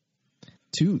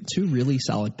 Two really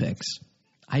solid picks.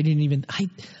 I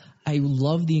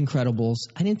love The Incredibles.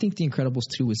 I didn't think The Incredibles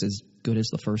 2 was as good as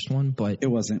the first one, but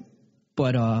It wasn't.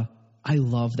 But I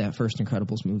love that first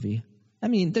Incredibles movie. I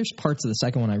mean, there's parts of the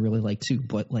second one I really like too,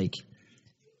 but like,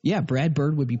 yeah, Brad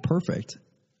Bird would be perfect.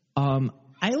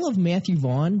 I love Matthew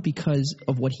Vaughn because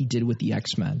of what he did with the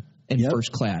X-Men in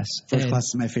First Class. First Class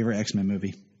is my favorite X-Men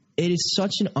movie. It is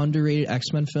such an underrated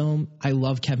X-Men film. I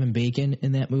love Kevin Bacon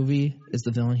in that movie as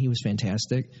the villain. He was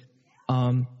fantastic.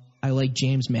 I like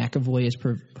James McAvoy as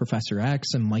Professor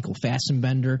X and Michael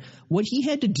Fassbender. What he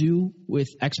had to do with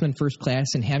X-Men First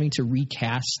Class and having to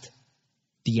recast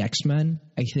the X-Men,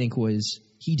 I think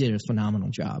he did a phenomenal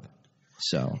job.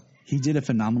 So he did a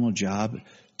phenomenal job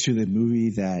to the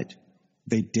movie that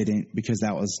they didn't, because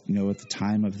that was, you know, at the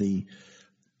time of the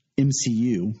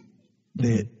MCU,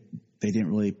 that they didn't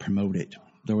really promote it.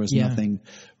 There was nothing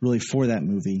really for that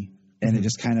movie, and it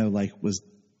just kind of like was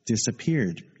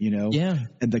disappeared, you know? Yeah.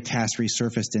 And the cast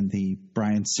resurfaced in the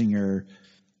Bryan Singer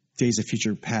Days of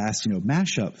Future Past, you know,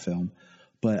 mashup film.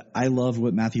 But I love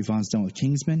what Matthew Vaughn's done with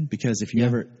Kingsman, because if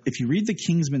you read the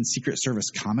Kingsman Secret Service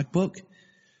comic book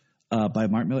by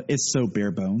Mark Miller, it's so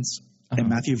bare bones. And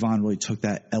Matthew Vaughn really took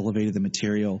that, elevated the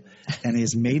material, and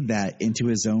has made that into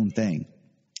his own thing.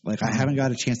 Like, I haven't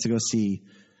got a chance to go see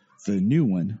the new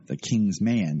one, The King's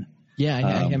Man. Yeah,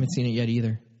 I haven't seen it yet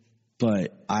either.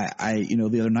 But I you know,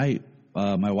 the other night,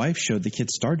 my wife showed the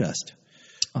kid Stardust,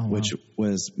 which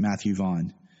was Matthew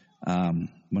Vaughn.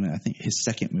 I think his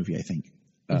second movie, I think.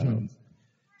 And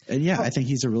yeah, I think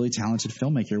he's a really talented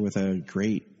filmmaker with a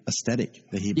great aesthetic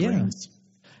that he brings.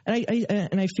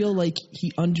 And I feel like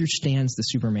he understands the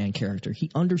Superman character. He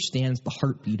understands the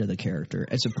heartbeat of the character,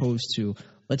 as opposed to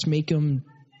let's make him,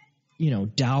 you know,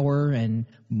 dour and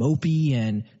mopey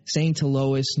and saying to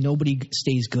Lois, nobody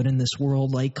stays good in this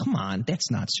world. Like, come on,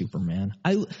 that's not Superman.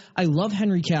 I love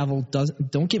Henry Cavill.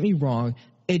 Don't get me wrong.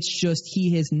 It's just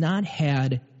he has not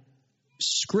had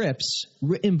scripts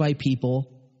written by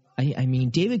people. I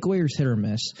mean, David Goyer's hit or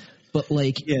miss, but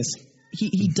like, yes.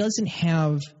 He doesn't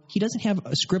have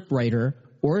a script writer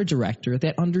or a director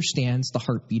that understands the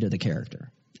heartbeat of the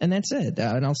character, and that's it.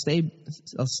 And I'll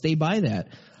stay by that.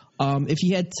 If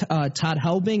he had Todd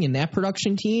Helbing and that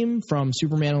production team from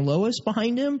Superman and Lois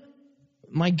behind him,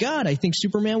 my God, I think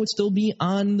Superman would still be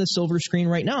on the silver screen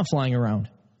right now, flying around.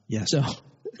 Yes. So,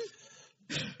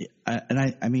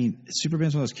 I mean,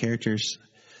 Superman's one of those characters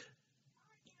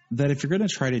that if you're going to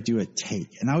try to do a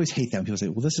take, and I always hate that when people say,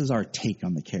 well, this is our take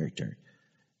on the character.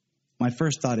 My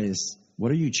first thought is, what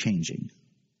are you changing?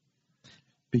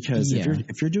 Because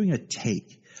if you're doing a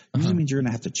take, usually means you're going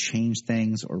to have to change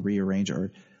things or rearrange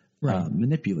or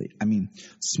manipulate. I mean,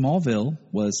 Smallville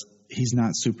he's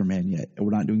not Superman yet. We're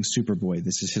not doing Superboy.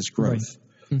 This is his growth.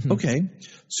 Right. Mm-hmm. Okay.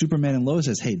 Superman and Lois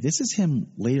says, hey, this is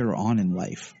him later on in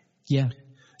life. Yeah.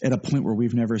 At a point where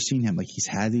we've never seen him. Like, he's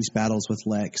had these battles with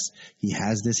Lex. He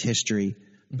has this history,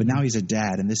 but now he's a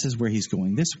dad, and this is where he's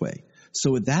going this way.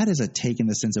 So that is a take in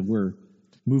the sense of we're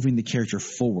moving the character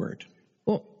forward.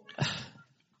 Well,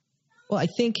 I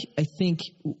think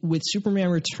with Superman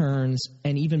Returns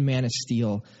and even Man of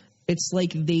Steel, it's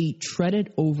like they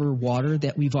treaded over water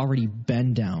that we've already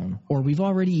been down, or we've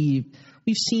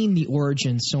seen the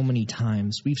origin so many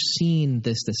times. We've seen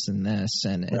this, and this,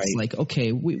 and it's like,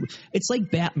 okay, it's like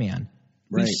Batman.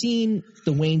 Right. We've seen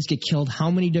the Waynes get killed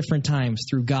how many different times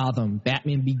through Gotham?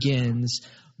 Batman Begins.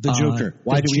 The Joker.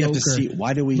 Why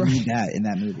do we need that in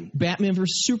that movie? Batman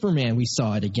versus Superman, we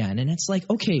saw it again. And it's like,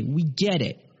 okay, we get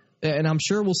it. And I'm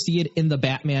sure we'll see it in the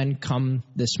Batman come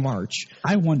this March.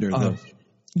 I wonder, though.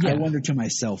 Yeah. I wonder to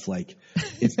myself, like,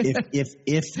 if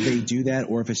they do that,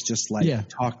 or if it's just like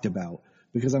talked about.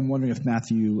 Because I'm wondering if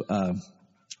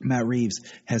Matt Reeves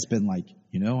has been like,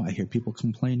 you know, I hear people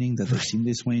complaining that they've seen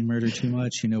this Wayne murder too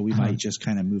much. You know, we might just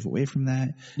kind of move away from that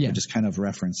and just kind of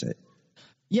reference it.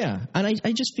 Yeah, and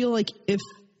I just feel like if,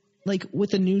 like,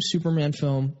 with a new Superman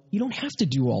film, you don't have to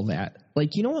do all that.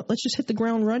 Like, you know what? Let's just hit the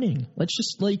ground running. Let's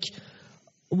just, like,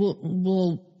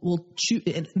 we'll shoot.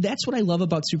 And that's what I love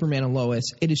about Superman and Lois.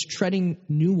 It is treading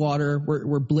new water.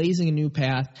 We're blazing a new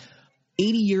path.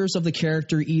 80 years of the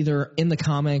character, either in the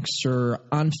comics or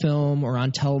on film or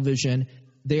on television,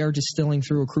 they are distilling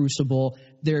through a crucible.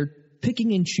 They're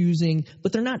picking and choosing,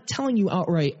 but they're not telling you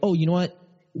outright, oh, you know what?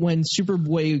 When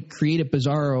Superboy created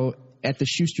Bizarro at the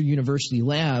Schuster University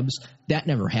labs, that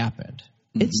never happened.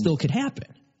 Mm-hmm. It still could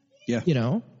happen. Yeah. You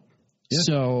know? Yeah.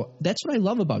 So that's what I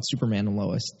love about Superman and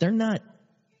Lois. They're not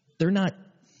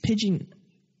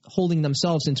holding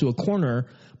themselves into a corner,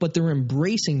 but they're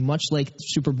embracing, much like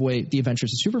Superboy, the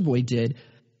Adventures of Superboy did,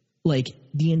 like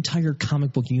the entire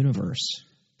comic book universe.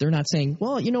 They're not saying,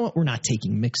 well, you know what? We're not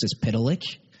taking Mixus Pitalik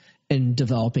and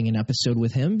developing an episode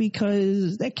with him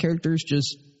because that character is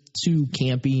just too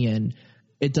campy and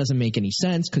it doesn't make any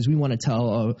sense because we want to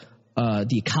tell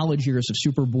the college years of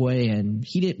Superboy, and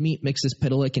he didn't meet Mixus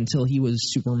Pitalik until he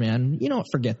was Superman. You know what?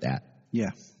 Forget that. Yeah.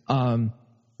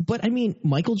 But I mean,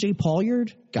 Michael J.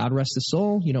 Polliard, God rest his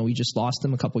soul, you know, we just lost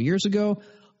him a couple years ago.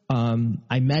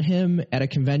 I met him at a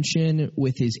convention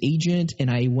with his agent, and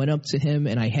I went up to him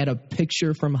and I had a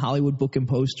picture from Hollywood Book and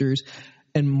Posters.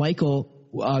 And Michael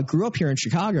grew up here in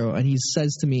Chicago, and he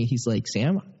says to me, he's like,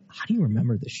 Sam, how do you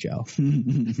remember this show?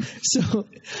 So,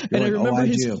 and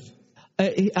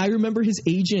I remember his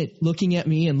agent looking at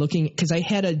me and because I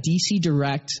had a DC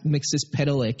Direct Mixus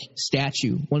Pitalik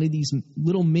statue, one of these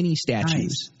little mini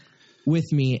statues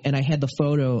with me, and I had the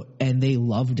photo, and they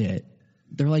loved it.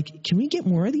 They're like, can we get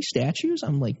more of these statues?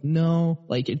 I'm like, no,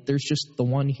 like there's just the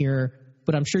one here,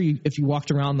 but I'm sure if you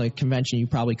walked around the convention, you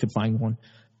probably could find one.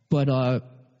 But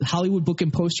Hollywood Book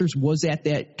and Posters was at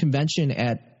that convention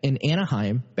in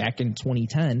Anaheim back in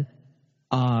 2010.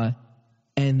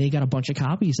 And they got a bunch of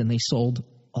copies, and they sold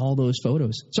all those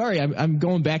photos. Sorry, I'm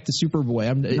going back to Superboy.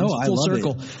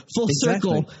 Full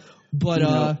circle. But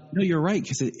no, you're right,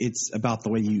 because it's about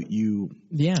the way you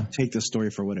take the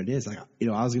story for what it is. Like, you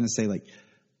know, I was going to say, like,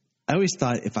 I always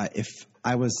thought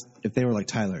if they were like,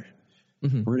 Tyler, we're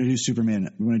going to do Superman,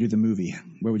 we're going to do the movie,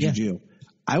 what would you do?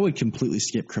 I would completely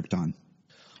skip Krypton.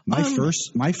 My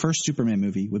first Superman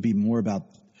movie would be more about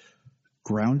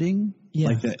grounding,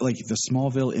 like the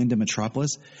Smallville into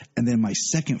Metropolis, and then my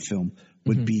second film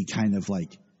would be kind of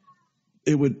like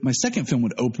my second film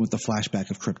would open with the flashback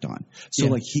of Krypton. So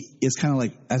like it's kind of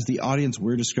like, as the audience,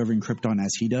 we're discovering Krypton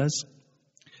as he does,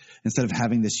 instead of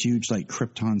having this huge like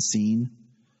Krypton scene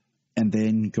and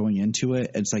then going into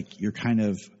it. It's like you're kind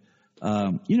of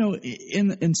you know,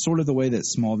 in sort of the way that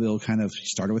Smallville kind of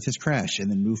started with his crash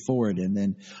and then moved forward, and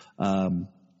then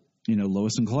you know,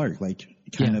 Lois and Clark like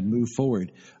kind of move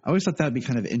forward. I always thought that'd be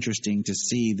kind of interesting to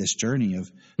see this journey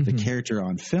of the character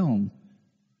on film,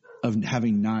 of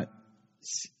having not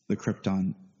the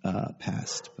Krypton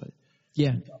past. But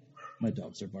my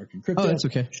dogs are barking. Krypton. Oh, that's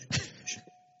okay.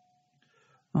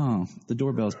 Oh, the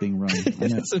doorbell's being rung.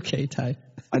 That's okay, Ty.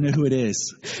 I know who it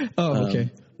is. Oh,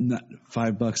 okay.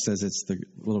 $5 says it's the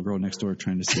little girl next door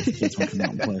trying to see if the kids want to come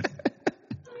out and play.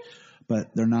 But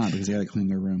they're not, because they got to clean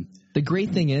their room. The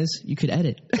great thing is you could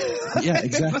edit. Yeah,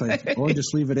 exactly. Or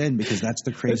just leave it in, because that's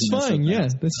the craziness. That's fine. Yeah,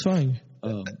 that's fine.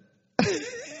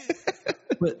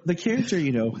 But the character,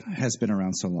 you know, has been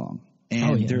around so long.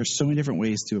 And there are so many different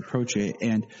ways to approach it.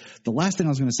 And the last thing I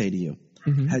was going to say to you,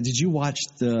 did you watch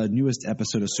the newest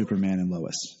episode of Superman and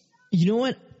Lois? You know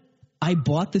what? I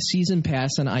bought the season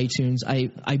pass on iTunes.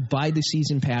 I buy the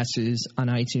season passes on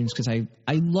iTunes because I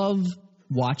love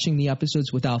watching the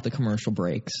episodes without the commercial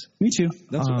breaks. Me too.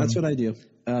 That's what I do.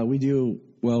 We do,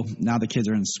 well, now the kids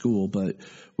are in school, but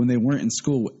when they weren't in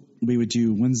school, we would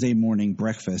do Wednesday morning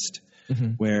breakfast,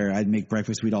 where I'd make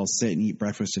breakfast. We'd all sit and eat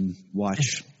breakfast and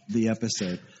watch the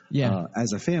episode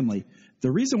as a family.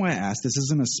 The reason why I asked, this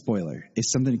isn't a spoiler.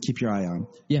 It's something to keep your eye on.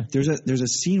 Yeah. There's a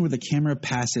scene where the camera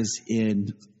passes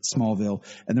in Smallville,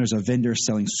 and there's a vendor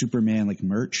selling Superman like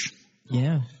merch.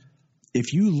 Yeah.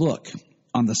 If you look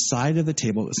on the side of the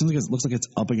table, it looks like it's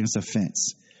up against a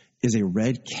fence, is a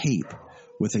red cape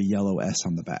with a yellow S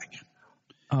on the back.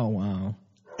 Oh, wow.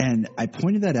 And I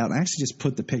pointed that out. I actually just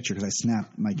put the picture, because I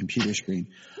snapped my computer screen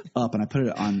up, and I put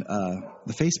it on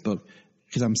the Facebook,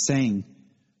 because I'm saying,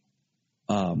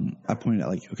 I pointed out,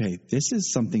 like, okay, this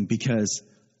is something, because,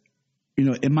 you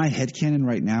know, in my headcanon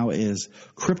right now is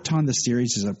Krypton the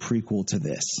series is a prequel to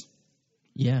this.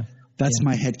 Yeah. That's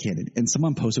my headcanon. And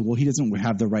someone posted, well, he doesn't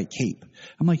have the right cape.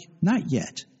 I'm like, not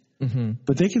yet.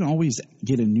 But they can always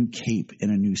get a new cape in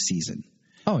a new season.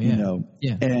 Oh, yeah. You know?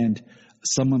 Yeah. And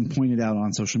someone pointed out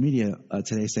on social media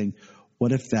today saying,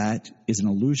 what if that is an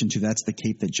allusion to that's the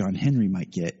cape that John Henry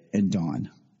might get in Dawn?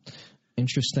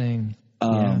 Interesting.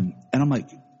 And I'm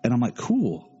like,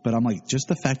 cool. But I'm like, just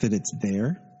the fact that it's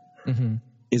there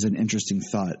is an interesting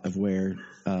thought of where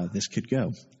this could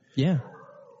go. Yeah.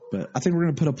 But I think we're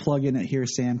going to put a plug in it here,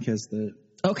 Sam, because the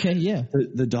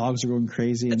dogs are going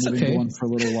crazy, and we've been going for a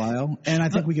little while. And I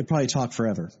think we could probably talk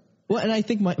forever. Well, and I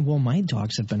think my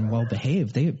dogs have been well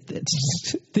behaved.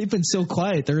 They've been so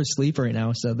quiet. They're asleep right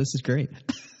now, so this is great.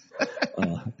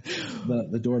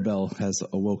 The doorbell has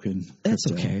awoken. That's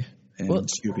Crypto okay. And Well,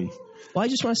 Scooby. Well, I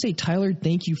just want to say, Tyler,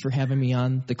 thank you for having me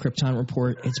on the Krypton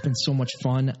Report. It's been so much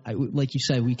fun. Like you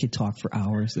said, we could talk for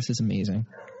hours. This is amazing.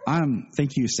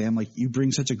 Thank you, Sam. Like, you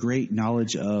bring such a great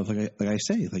knowledge of, like I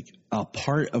say, like a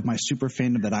part of my super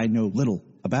fandom that I know little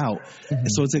about. Mm-hmm. And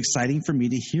so it's exciting for me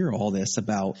to hear all this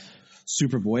about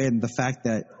Superboy and the fact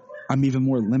that I'm even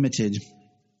more limited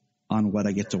on what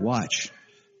I get to watch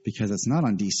because it's not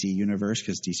on DC Universe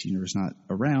because DC Universe is not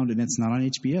around and it's not on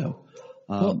HBO.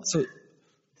 So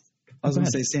I was going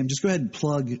to say, Sam, just go ahead and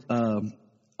plug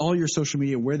all your social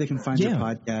media, where they can find your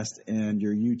podcast and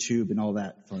your YouTube and all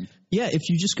that fun. Yeah, if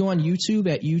you just go on YouTube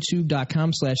at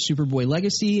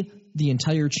youtube.com/SuperboyLegacy, the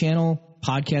entire channel,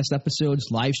 podcast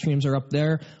episodes, live streams are up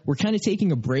there. We're kind of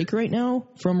taking a break right now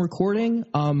from recording.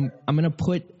 I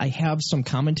have some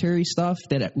commentary stuff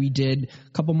that we did a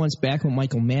couple months back with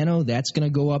Michael Mano. That's going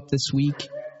to go up this week.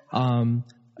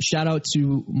 Shout out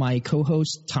to my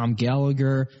co-hosts, Tom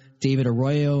Gallagher, David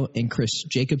Arroyo, and Chris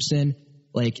Jacobson.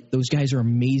 Like, those guys are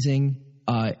amazing.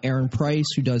 Aaron Price,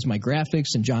 who does my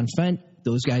graphics, and John Fent.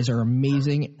 Those guys are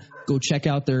amazing. Go check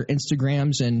out their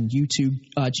Instagrams and YouTube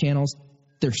channels.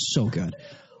 They're so good.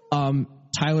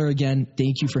 Tyler, again,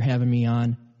 thank you for having me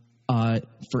on.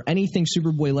 For anything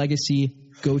Superboy Legacy,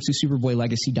 go to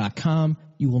superboylegacy.com.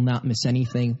 You will not miss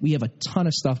anything. We have a ton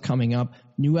of stuff coming up.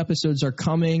 New episodes are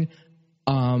coming.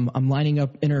 I'm lining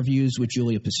up interviews with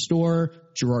Julia Pastor,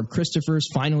 Gerard Christopher's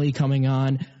finally coming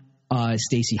on,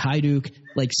 Stacey Hyduke.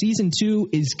 Like, season 2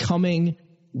 is coming.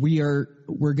 We're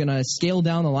gonna scale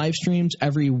down the live streams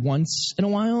every once in a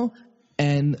while,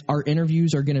 and our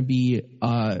interviews are gonna be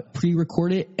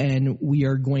pre-recorded, and we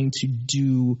are going to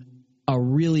do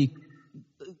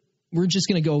we're just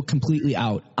gonna go completely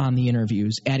out on the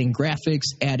interviews, adding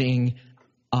graphics, adding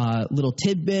little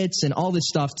tidbits and all this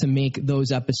stuff to make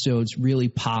those episodes really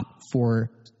pop for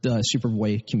the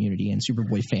Superboy community and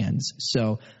Superboy fans.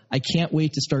 So I can't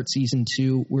wait to start season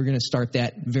 2. We're going to start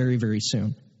that very, very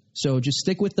soon. So just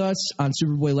stick with us on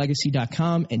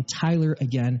superboylegacy.com. And Tyler,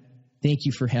 again, thank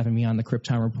you for having me on the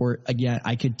Krypton Report. Again,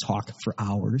 I could talk for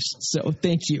hours. So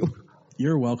thank you.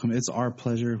 You're welcome. It's our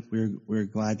pleasure. We're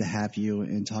glad to have you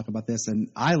and talk about this.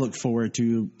 And I look forward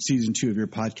to season 2 of your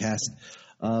podcast.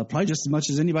 Probably just as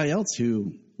much as anybody else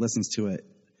who listens to it.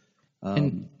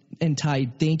 And Ty,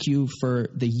 thank you for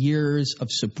the years of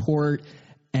support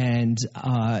and,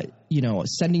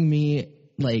 sending me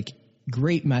like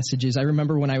great messages. I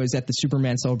remember when I was at the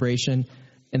Superman celebration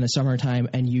in the summertime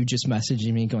and you just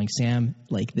messaging me going, Sam,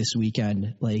 like, this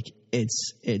weekend, like,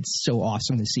 it's so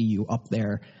awesome to see you up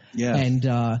there. Yeah. And,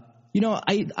 I'm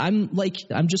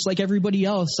just like everybody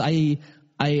else. I'm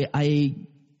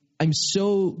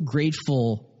so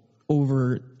grateful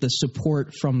over the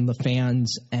support from the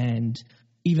fans and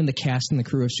even the cast and the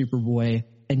crew of Superboy,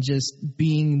 and just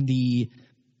being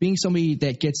somebody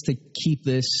that gets to keep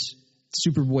this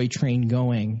Superboy train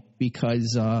going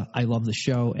because I love the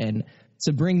show, and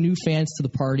to bring new fans to the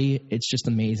party, it's just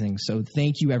amazing. So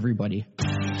thank you, everybody. Look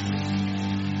up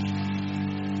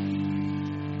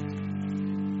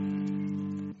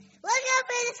in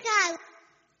the sky.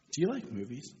 Do you like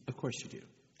movies? Of course you do. Do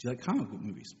you like comic book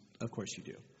movies? Of course you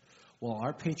do. Well,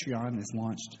 our Patreon is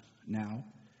launched now.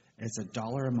 It's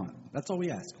 $1 a month. That's all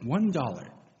we ask. $1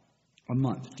 a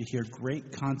month to hear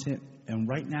great content. And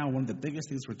right now, one of the biggest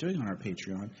things we're doing on our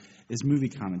Patreon is movie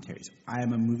commentaries. I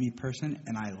am a movie person,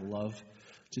 and I love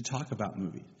to talk about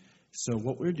movies. So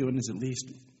what we're doing is at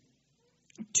least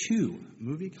 2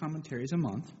 movie commentaries a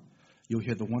month. You'll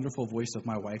hear the wonderful voice of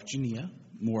my wife, Jania,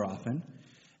 more often,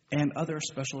 and other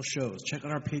special shows. Check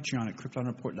out our Patreon at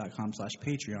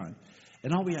KryptonReport.com/Patreon.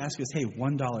 And all we ask is, hey,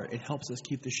 $1. It helps us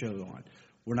keep the show on.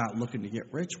 We're not looking to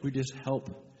get rich. We just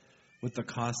help with the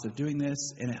cost of doing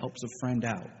this, and it helps a friend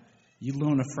out. You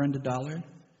loan a friend $1,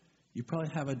 you probably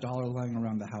have $1 lying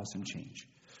around the house and change.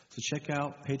 So check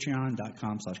out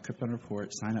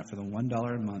patreon.com/KryptonReport. Sign up for the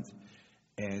 $1 a month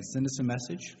and send us a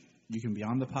message. You can be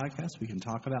on the podcast. We can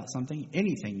talk about something,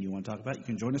 anything you want to talk about. You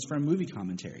can join us for a movie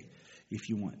commentary if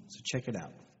you want. So check it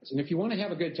out. And if you want to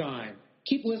have a good time,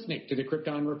 keep listening to the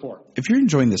Krypton Report. If you're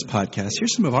enjoying this podcast,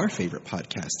 here's some of our favorite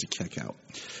podcasts to check out.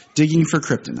 Digging for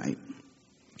Kryptonite,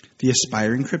 The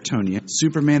Aspiring Kryptonian,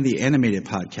 Superman the Animated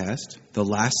Podcast, The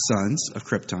Last Sons of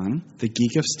Krypton, The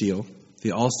Geek of Steel,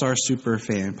 the All-Star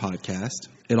Superfan Podcast,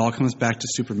 It All Comes Back to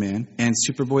Superman, and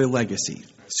Superboy Legacy,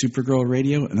 Supergirl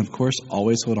Radio, and of course,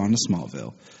 always hold on to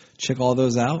Smallville. Check all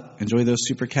those out, enjoy those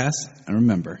supercasts, and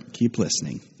remember, keep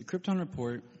listening. The Krypton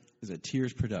Report is a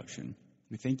Tears production.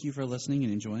 We thank you for listening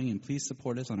and enjoying, and please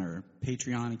support us on our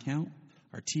Patreon account,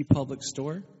 our TeePublic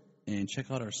store, and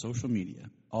check out our social media.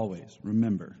 Always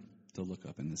remember to look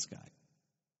up in the sky.